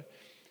to God,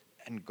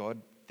 and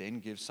God then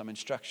gives some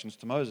instructions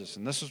to Moses.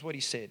 And this is what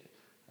he said.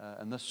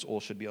 And this all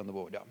should be on the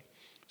board. Yeah.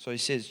 So he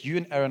says, you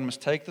and Aaron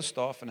must take the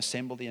staff and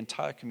assemble the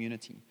entire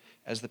community.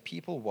 As the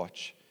people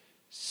watch,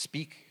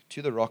 speak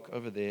to the rock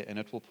over there, and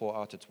it will pour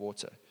out its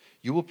water.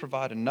 You will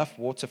provide enough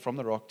water from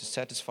the rock to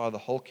satisfy the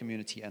whole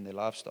community and their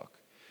livestock.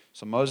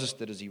 So Moses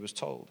did as he was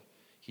told.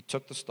 He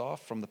took the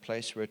staff from the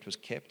place where it was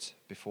kept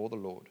before the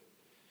Lord.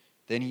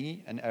 Then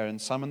he and Aaron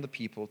summoned the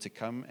people to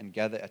come and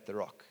gather at the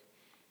rock.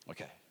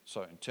 Okay,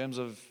 so in terms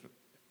of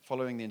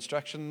following the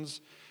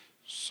instructions,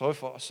 so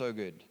far so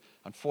good.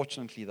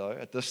 Unfortunately, though,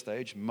 at this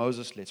stage,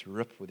 Moses lets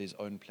rip with his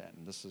own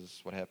plan. This is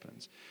what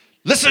happens.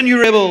 "Listen,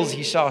 you rebels,"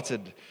 he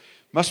shouted.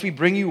 "Must we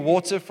bring you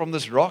water from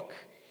this rock?"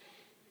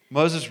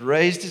 Moses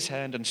raised his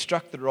hand and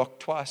struck the rock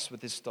twice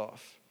with his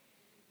staff,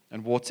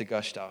 and water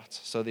gushed out.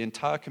 So the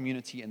entire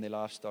community and their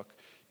livestock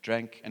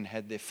drank and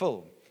had their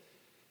fill.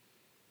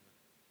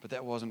 But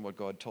that wasn't what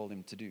God told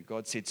him to do.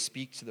 God said,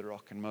 "Speak to the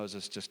rock," and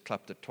Moses just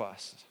clapped it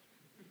twice.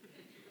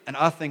 And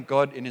I think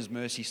God, in his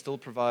mercy, still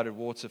provided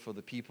water for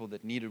the people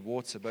that needed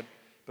water. But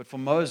for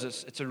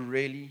Moses, it's a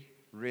really,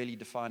 really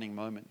defining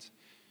moment.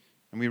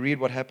 And we read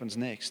what happens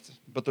next.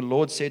 "But the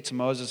Lord said to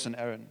Moses and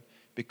Aaron,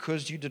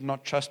 'Because you did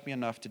not trust me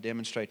enough to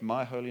demonstrate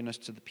my holiness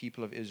to the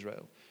people of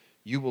Israel,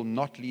 you will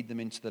not lead them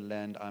into the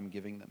land I'm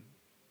giving them.'"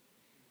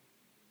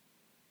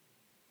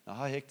 Now,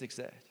 how hectic is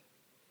that?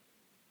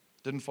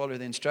 Didn't follow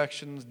the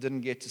instructions,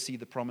 didn't get to see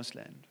the promised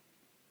land.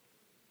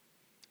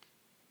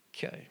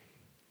 Okay.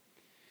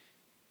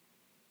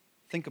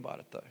 Think about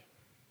it, though.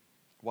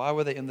 Why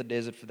were they in the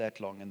desert for that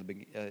long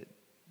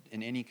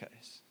in any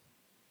case?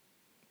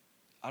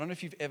 I don't know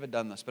if you've ever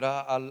done this, but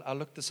I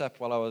looked this up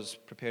while I was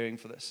preparing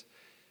for this.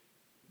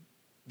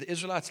 The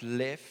Israelites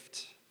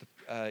left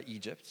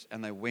Egypt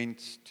and they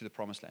went to the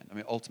Promised Land. I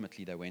mean,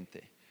 ultimately they went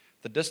there.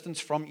 The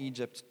distance from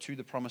Egypt to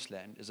the Promised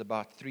Land is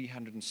about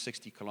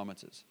 360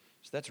 kilometers.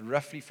 So that's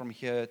roughly from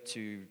here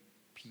to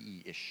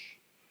PE-ish.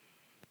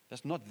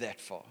 That's not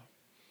that far.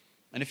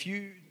 And if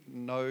you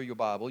know your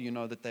Bible, you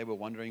know that they were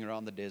wandering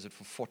around the desert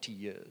for 40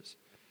 years.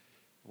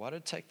 Why did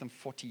it take them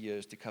 40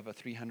 years to cover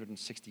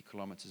 360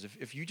 kilometers?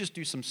 If you just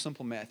do some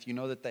simple math, you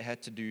know that they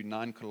had to do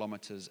 9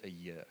 kilometers a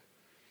year.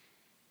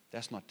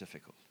 That's not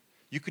difficult.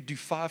 You could do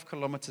 5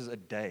 kilometers a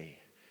day,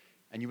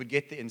 and you would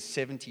get there in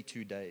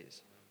 72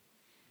 days.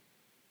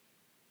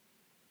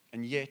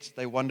 And yet,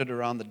 they wandered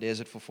around the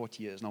desert for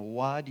 40 years. Now,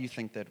 why do you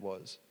think that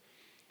was?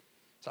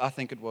 So I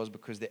think it was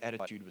because their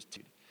attitude was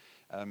too.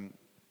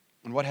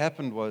 And what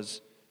happened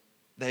was,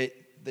 the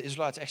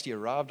Israelites actually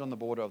arrived on the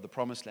border of the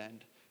Promised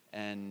Land,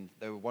 and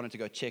they wanted to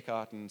go check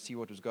out and see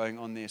what was going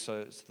on there.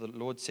 So the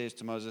Lord says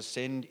to Moses,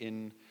 "Send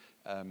in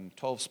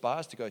 12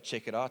 spies to go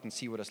check it out and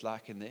see what it's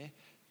like in there,"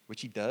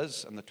 which he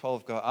does. And the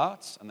 12 go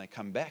out, and they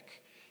come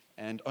back,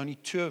 and only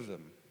 2 of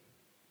them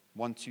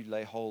want to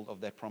lay hold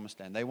of that Promised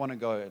Land. They want to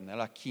go, and they're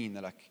like keen.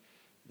 They're like,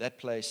 "That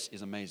place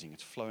is amazing.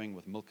 It's flowing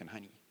with milk and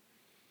honey."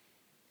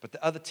 But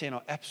the other 10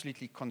 are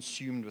absolutely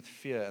consumed with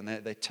fear, and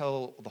they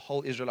tell the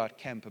whole Israelite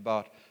camp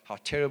about how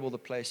terrible the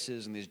place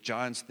is, and there's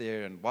giants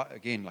there, and why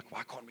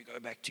can't we go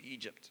back to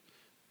Egypt?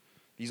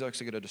 These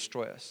oaks are going to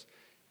destroy us.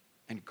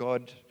 And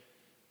God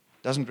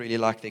doesn't really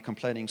like their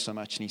complaining so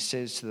much, and he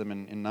says to them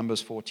in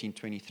Numbers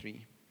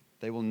 14:23,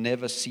 "They will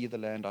never see the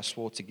land I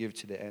swore to give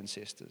to their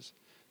ancestors.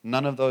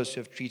 None of those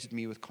who have treated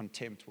me with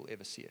contempt will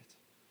ever see it."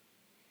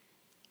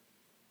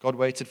 God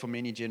waited for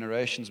many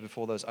generations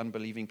before those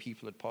unbelieving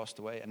people had passed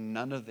away, and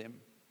none of them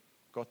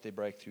got their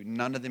breakthrough.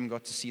 None of them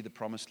got to see the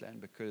Promised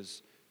Land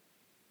because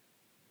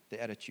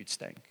their attitude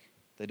stank.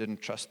 They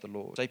didn't trust the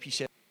Lord. JP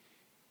said,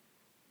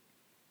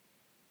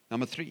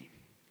 number 3,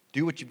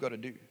 do what you've got to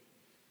do.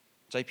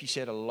 JP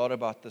said a lot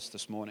about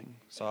this morning,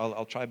 so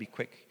I'll try to be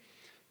quick.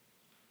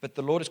 But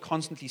the Lord is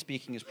constantly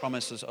speaking his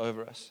promises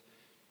over us.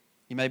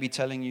 He may be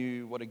telling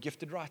you what a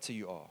gifted writer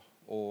you are,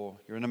 or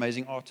you're an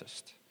amazing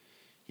artist.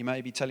 He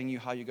may be telling you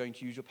how you're going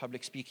to use your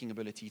public speaking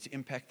ability to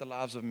impact the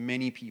lives of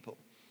many people.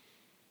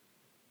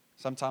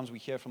 Sometimes we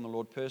hear from the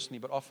Lord personally,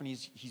 but often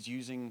he's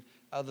using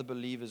other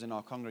believers in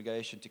our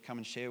congregation to come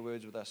and share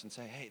words with us and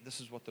say, "Hey, this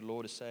is what the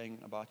Lord is saying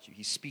about you.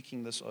 He's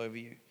speaking this over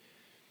you."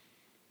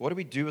 What do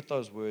we do with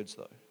those words,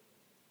 though?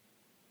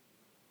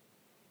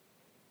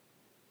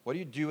 What do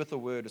you do with a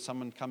word if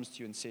someone comes to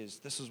you and says,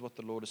 "This is what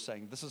the Lord is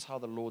saying. This is how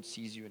the Lord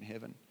sees you in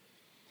heaven"?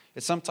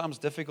 It's sometimes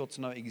difficult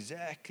to know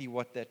exactly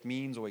what that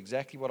means or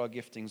exactly what our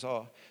giftings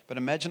are. But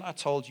imagine I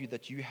told you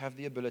that you have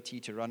the ability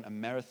to run a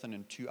marathon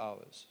in 2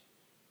 hours.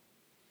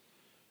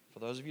 For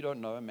those of you who don't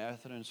know, a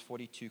marathon is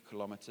 42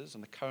 kilometers,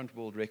 and the current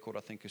world record, I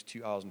think, is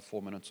 2 hours and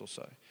 4 minutes or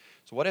so.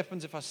 So what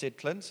happens if I said,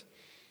 "Clint,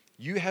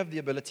 you have the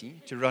ability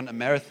to run a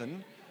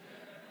marathon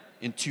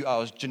in 2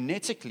 hours.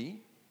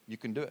 Genetically, you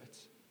can do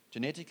it.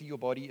 Genetically, your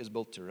body is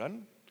built to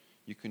run.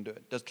 You can do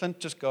it." Does Clint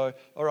just go,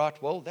 "All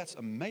right, well, that's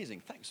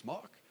amazing. Thanks,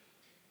 Mark.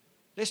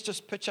 Let's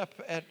just pitch up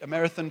at a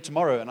marathon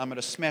tomorrow and I'm going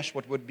to smash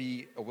what would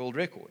be a world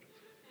record"?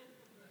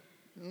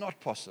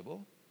 Not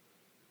possible.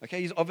 Okay,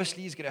 he's going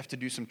to have to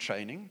do some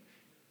training.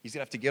 He's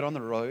going to have to get on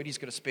the road. He's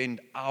going to spend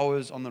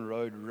hours on the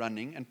road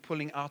running and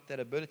pulling out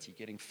that ability,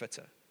 getting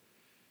fitter.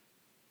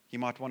 He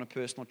might want a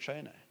personal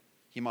trainer.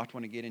 He might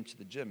want to get into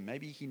the gym.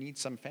 Maybe he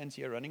needs some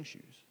fancier running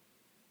shoes.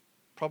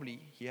 Probably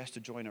he has to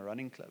join a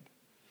running club.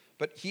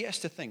 But he has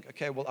to think,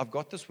 okay, well, I've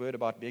got this word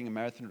about being a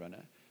marathon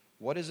runner.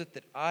 What is it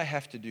that I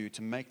have to do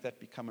to make that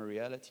become a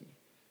reality?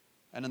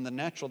 And in the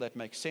natural, that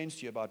makes sense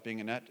to you about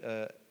being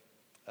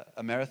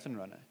a marathon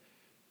runner.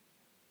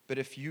 But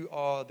if you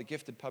are the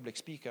gifted public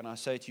speaker and I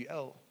say to you,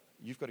 Elle,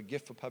 you've got a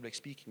gift for public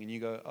speaking, and you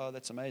go, oh,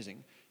 that's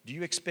amazing, do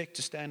you expect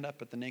to stand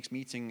up at the next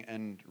meeting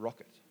and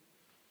rock it?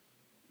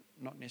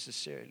 Not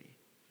necessarily.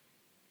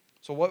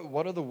 So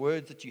what are the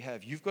words that you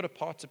have? You've got a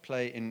part to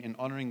play in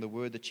honoring the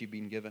word that you've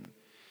been given.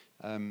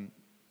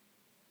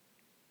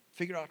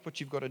 Figure out what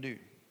you've got to do.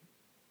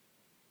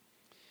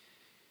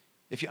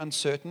 If you're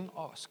uncertain,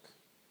 ask.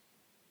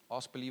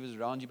 Ask believers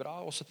around you, but I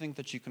also think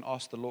that you can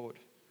ask the Lord.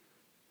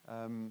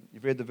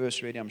 You've read the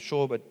verse already, I'm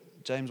sure,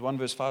 but James 1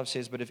 verse 5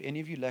 says, but if any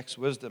of you lacks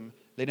wisdom,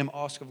 let him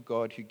ask of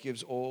God, who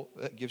gives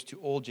to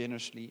all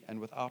generously and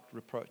without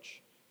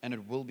reproach, and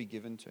it will be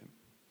given to him.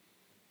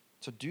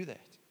 So do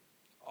that.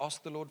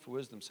 Ask the Lord for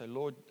wisdom. Say,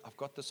 Lord, I've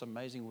got this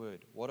amazing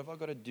word. What have I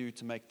got to do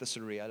to make this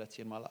a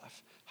reality in my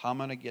life? How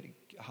am I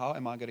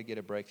going to get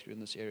a breakthrough in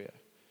this area?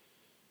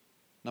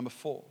 Number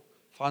 4,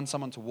 find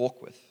someone to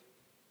walk with.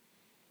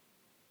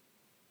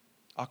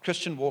 Our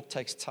Christian walk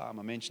takes time.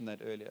 I mentioned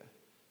that earlier.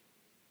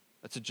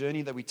 It's a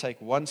journey that we take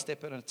one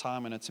step at a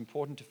time, and it's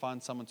important to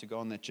find someone to go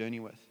on that journey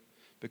with.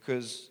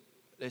 Because,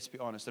 let's be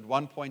honest, at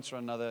one point or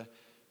another,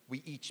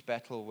 we each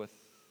battle with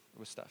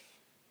stuff.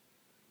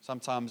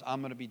 Sometimes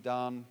I'm going to be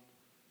down,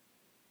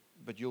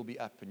 but you'll be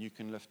up and you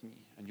can lift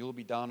me. And you'll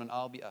be down and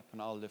I'll be up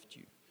and I'll lift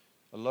you.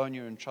 Alone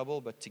you're in trouble,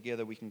 but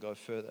together we can go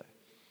further.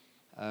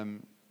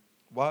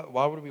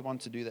 Why would we want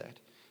to do that?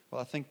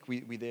 Well, I think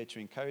we're there to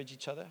encourage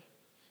each other.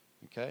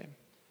 Okay?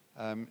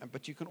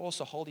 But you can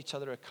also hold each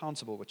other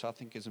accountable, which I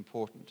think is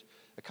important.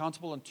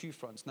 Accountable on 2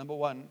 fronts. Number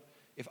 1,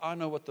 if I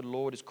know what the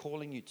Lord is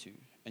calling you to,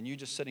 and you're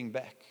just sitting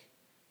back,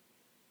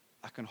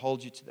 I can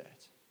hold you to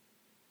that.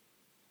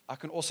 I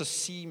can also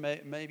see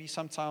maybe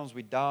sometimes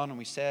we're down and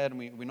we're sad and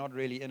we're not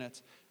really in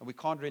it, and we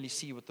can't really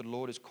see what the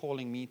Lord is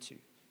calling me to.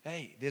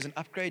 Hey, there's an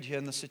upgrade here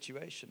in this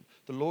situation.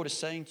 The Lord is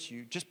saying to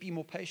you, just be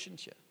more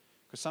patient here.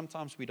 Because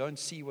sometimes we don't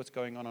see what's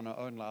going on in our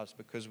own lives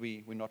because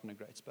we're not in a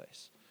great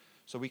space.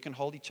 So we can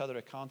hold each other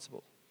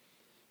accountable.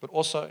 But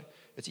also,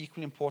 it's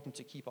equally important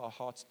to keep our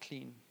hearts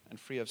clean and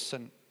free of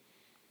sin.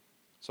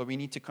 So we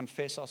need to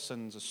confess our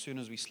sins as soon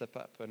as we slip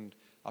up, and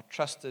our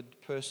trusted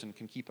person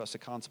can keep us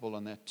accountable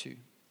on that too.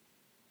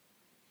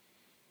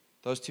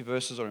 Those 2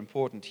 verses are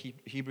important.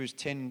 Hebrews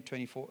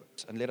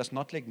 10:24, and let us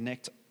not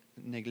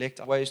neglect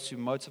our ways to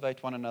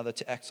motivate one another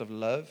to acts of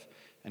love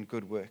and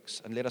good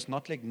works. And let us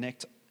not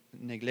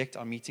neglect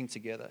our meeting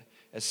together,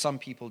 as some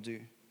people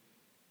do,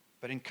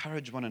 but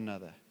encourage one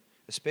another,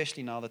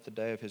 especially now that the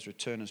day of his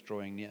return is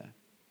drawing near.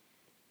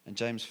 And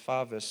James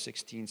 5 verse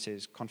 16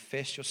 says,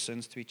 confess your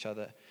sins to each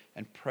other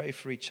and pray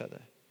for each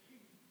other,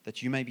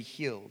 that you may be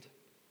healed.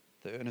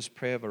 The earnest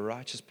prayer of a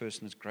righteous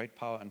person has great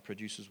power and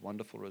produces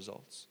wonderful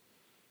results.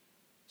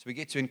 So we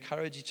get to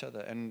encourage each other,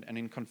 and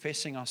in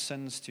confessing our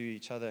sins to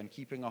each other and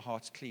keeping our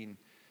hearts clean,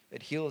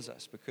 it heals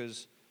us,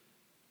 because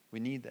we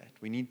need that.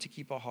 We need to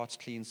keep our hearts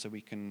clean so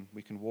we can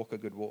walk a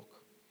good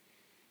walk.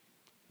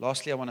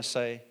 Lastly, I want to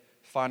say,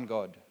 find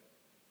God.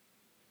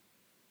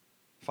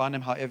 Find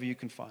him however you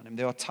can find him.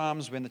 There are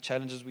times when the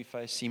challenges we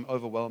face seem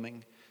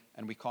overwhelming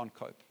and we can't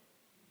cope.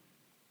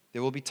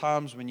 There will be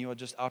times when you are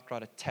just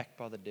outright attacked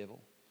by the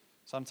devil.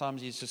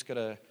 Sometimes he's just going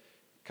to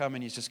come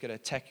and he's just going to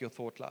attack your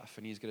thought life,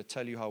 and he's going to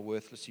tell you how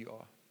worthless you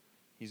are.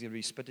 He's going to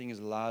be spitting his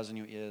lies in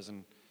your ears,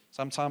 and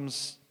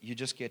sometimes you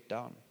just get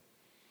down.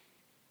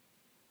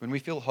 When we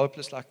feel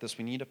hopeless like this,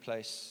 we need a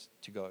place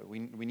to go. We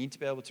need to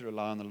be able to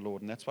rely on the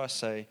Lord, and that's why I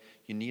say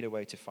you need a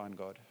way to find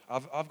God.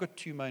 I've got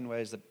 2 main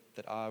ways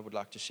that I would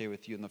like to share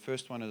with you, and the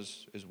first one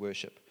is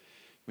worship.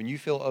 When you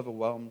feel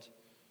overwhelmed,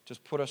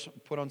 just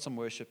put on some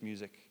worship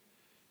music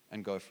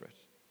and go for it,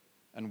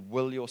 and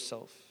will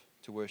yourself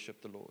to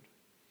worship the Lord.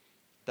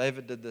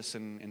 David did this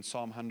in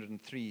Psalm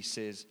 103. He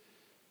says,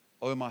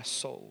 "O my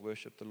soul,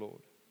 worship the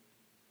Lord."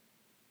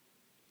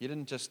 He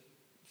didn't just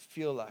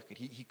feel like it.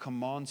 He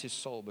commands his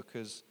soul,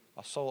 because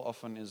our soul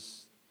often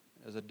is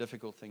a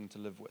difficult thing to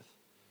live with.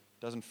 It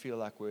doesn't feel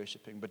like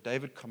worshiping. But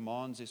David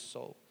commands his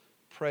soul,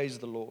 praise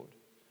the Lord.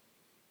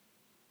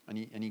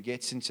 And he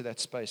gets into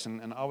that space.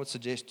 And I would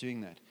suggest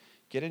doing that.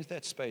 Get into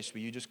that space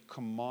where you just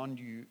command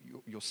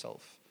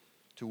yourself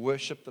to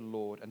worship the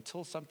Lord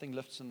until something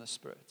lifts in the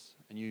spirit,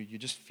 and you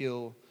just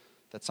feel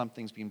that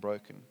something's been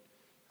broken.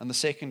 And the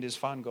second is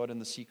find God in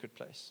the secret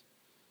place.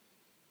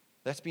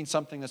 That's been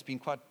something that's been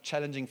quite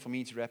challenging for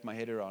me to wrap my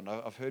head around.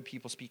 I've heard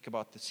people speak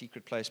about the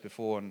secret place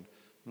before, and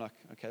I'm like,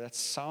 okay, that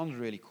sounds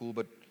really cool,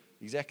 but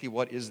exactly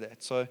what is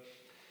that? So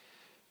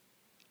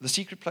the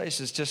secret place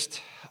is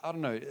just, I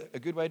don't know, a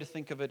good way to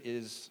think of it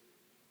is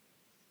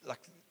like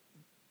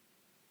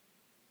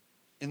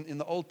in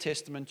the Old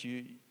Testament,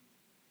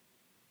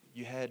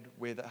 you had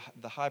where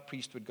the high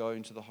priest would go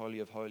into the Holy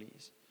of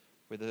Holies,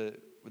 where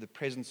the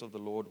presence of the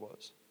Lord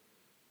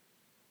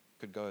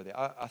could go there.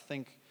 I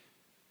think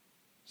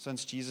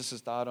since Jesus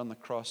has died on the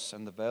cross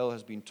and the veil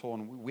has been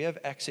torn, we have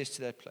access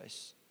to that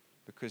place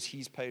because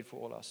he's paid for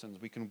all our sins.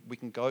 We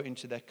can go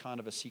into that kind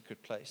of a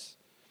secret place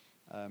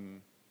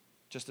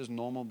just as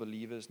normal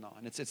believers now.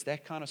 And it's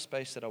that kind of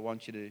space that I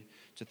want you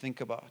to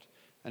think about.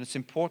 And it's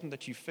important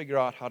that you figure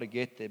out how to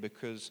get there,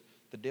 because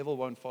the devil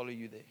won't follow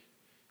you there.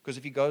 Because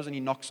if he goes and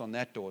he knocks on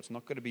that door, it's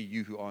not going to be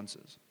you who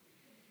answers.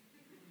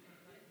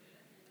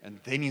 And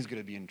then he's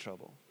going to be in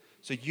trouble.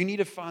 So you need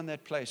to find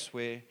that place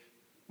where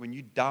when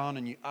you're down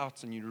and you're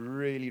out and you're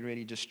really,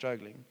 really just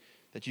struggling,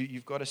 that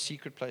you've got a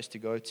secret place to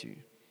go to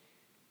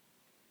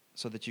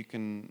so that you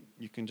can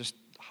just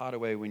hide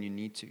away when you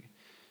need to.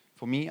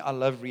 For me, I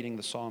love reading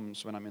the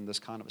Psalms when I'm in this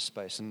kind of a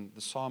space. And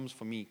the Psalms,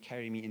 for me,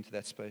 carry me into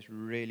that space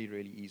really,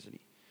 really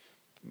easily.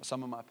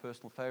 Some of my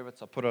personal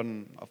favorites I've put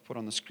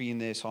on the screen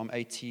there: Psalm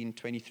 18,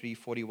 23,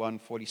 41,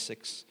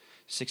 46,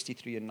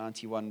 63, and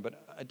 91.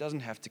 But it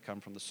doesn't have to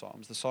come from the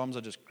Psalms. The Psalms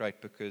are just great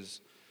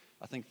because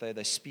I think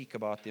they speak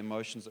about the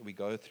emotions that we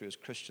go through as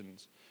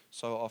Christians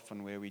so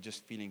often, where we're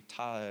just feeling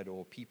tired,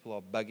 or people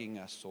are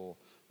bugging us, or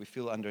we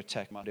feel under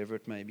attack, whatever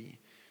it may be.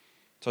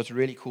 So it's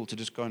really cool to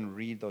just go and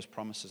read those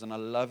promises. And I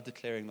love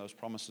declaring those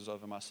promises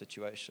over my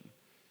situation.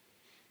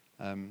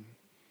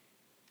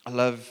 I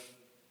love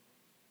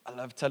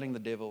telling the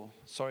devil,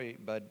 sorry,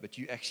 bud, but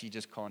you actually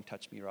just can't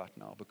touch me right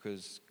now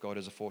because God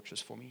is a fortress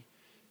for me.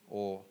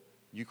 Or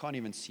you can't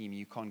even see me,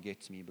 you can't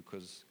get to me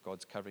because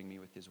God's covering me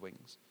with his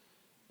wings.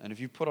 And if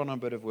you put on a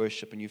bit of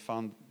worship and you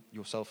found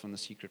yourself in the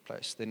secret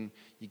place, then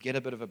you get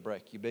a bit of a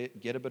break. You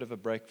get a bit of a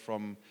break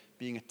from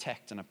being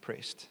attacked and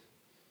oppressed.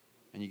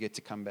 And you get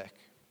to come back.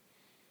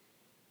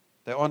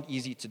 They aren't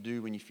easy to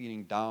do when you're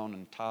feeling down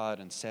and tired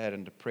and sad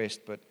and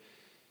depressed, but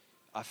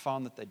I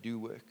found that they do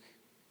work.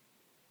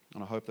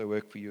 And I hope they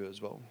work for you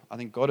as well. I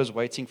think God is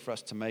waiting for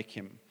us to make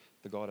him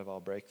the God of our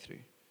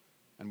breakthrough.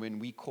 And when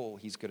we call,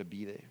 he's going to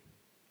be there.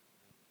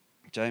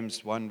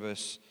 James 1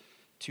 verse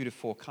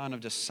 2-4 kind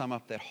of just sum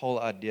up that whole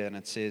idea. And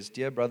it says,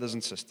 "Dear brothers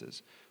and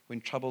sisters, when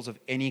troubles of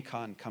any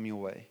kind come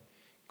your way,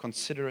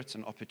 consider it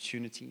an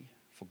opportunity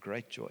for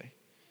great joy.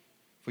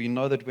 For you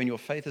know that when your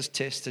faith is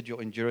tested,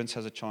 your endurance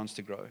has a chance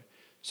to grow.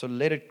 So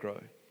let it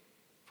grow.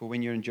 For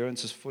when your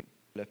endurance is fully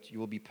developed, you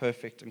will be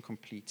perfect and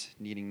complete,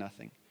 needing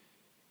nothing."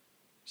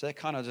 So that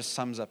kind of just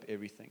sums up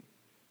everything.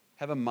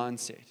 Have a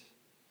mindset.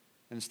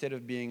 And instead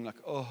of being like,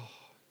 oh,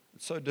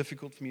 it's so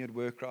difficult for me at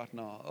work right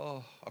now.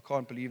 Oh, I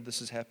can't believe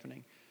this is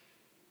happening.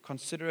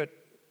 Consider it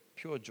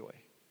pure joy.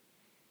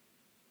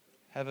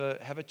 Have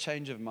a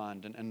change of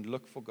mind and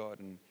look for God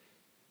and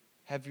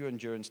have your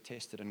endurance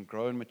tested and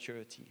grow in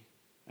maturity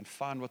and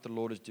find what the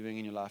Lord is doing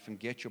in your life and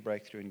get your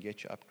breakthrough and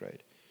get your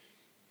upgrade.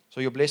 So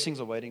your blessings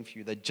are waiting for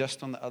you. They're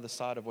just on the other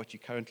side of what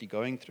you're currently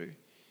going through.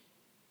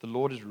 The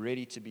Lord is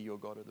ready to be your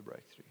God of the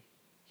breakthrough.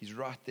 He's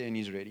right there and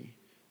he's ready.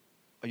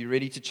 Are you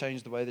ready to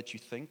change the way that you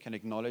think and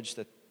acknowledge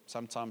that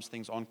sometimes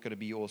things aren't going to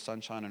be all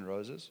sunshine and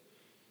roses?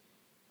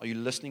 Are you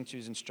listening to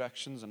his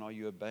instructions and are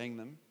you obeying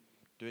them,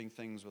 doing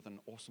things with an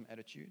awesome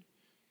attitude?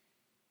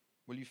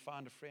 Will you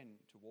find a friend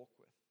to walk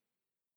with?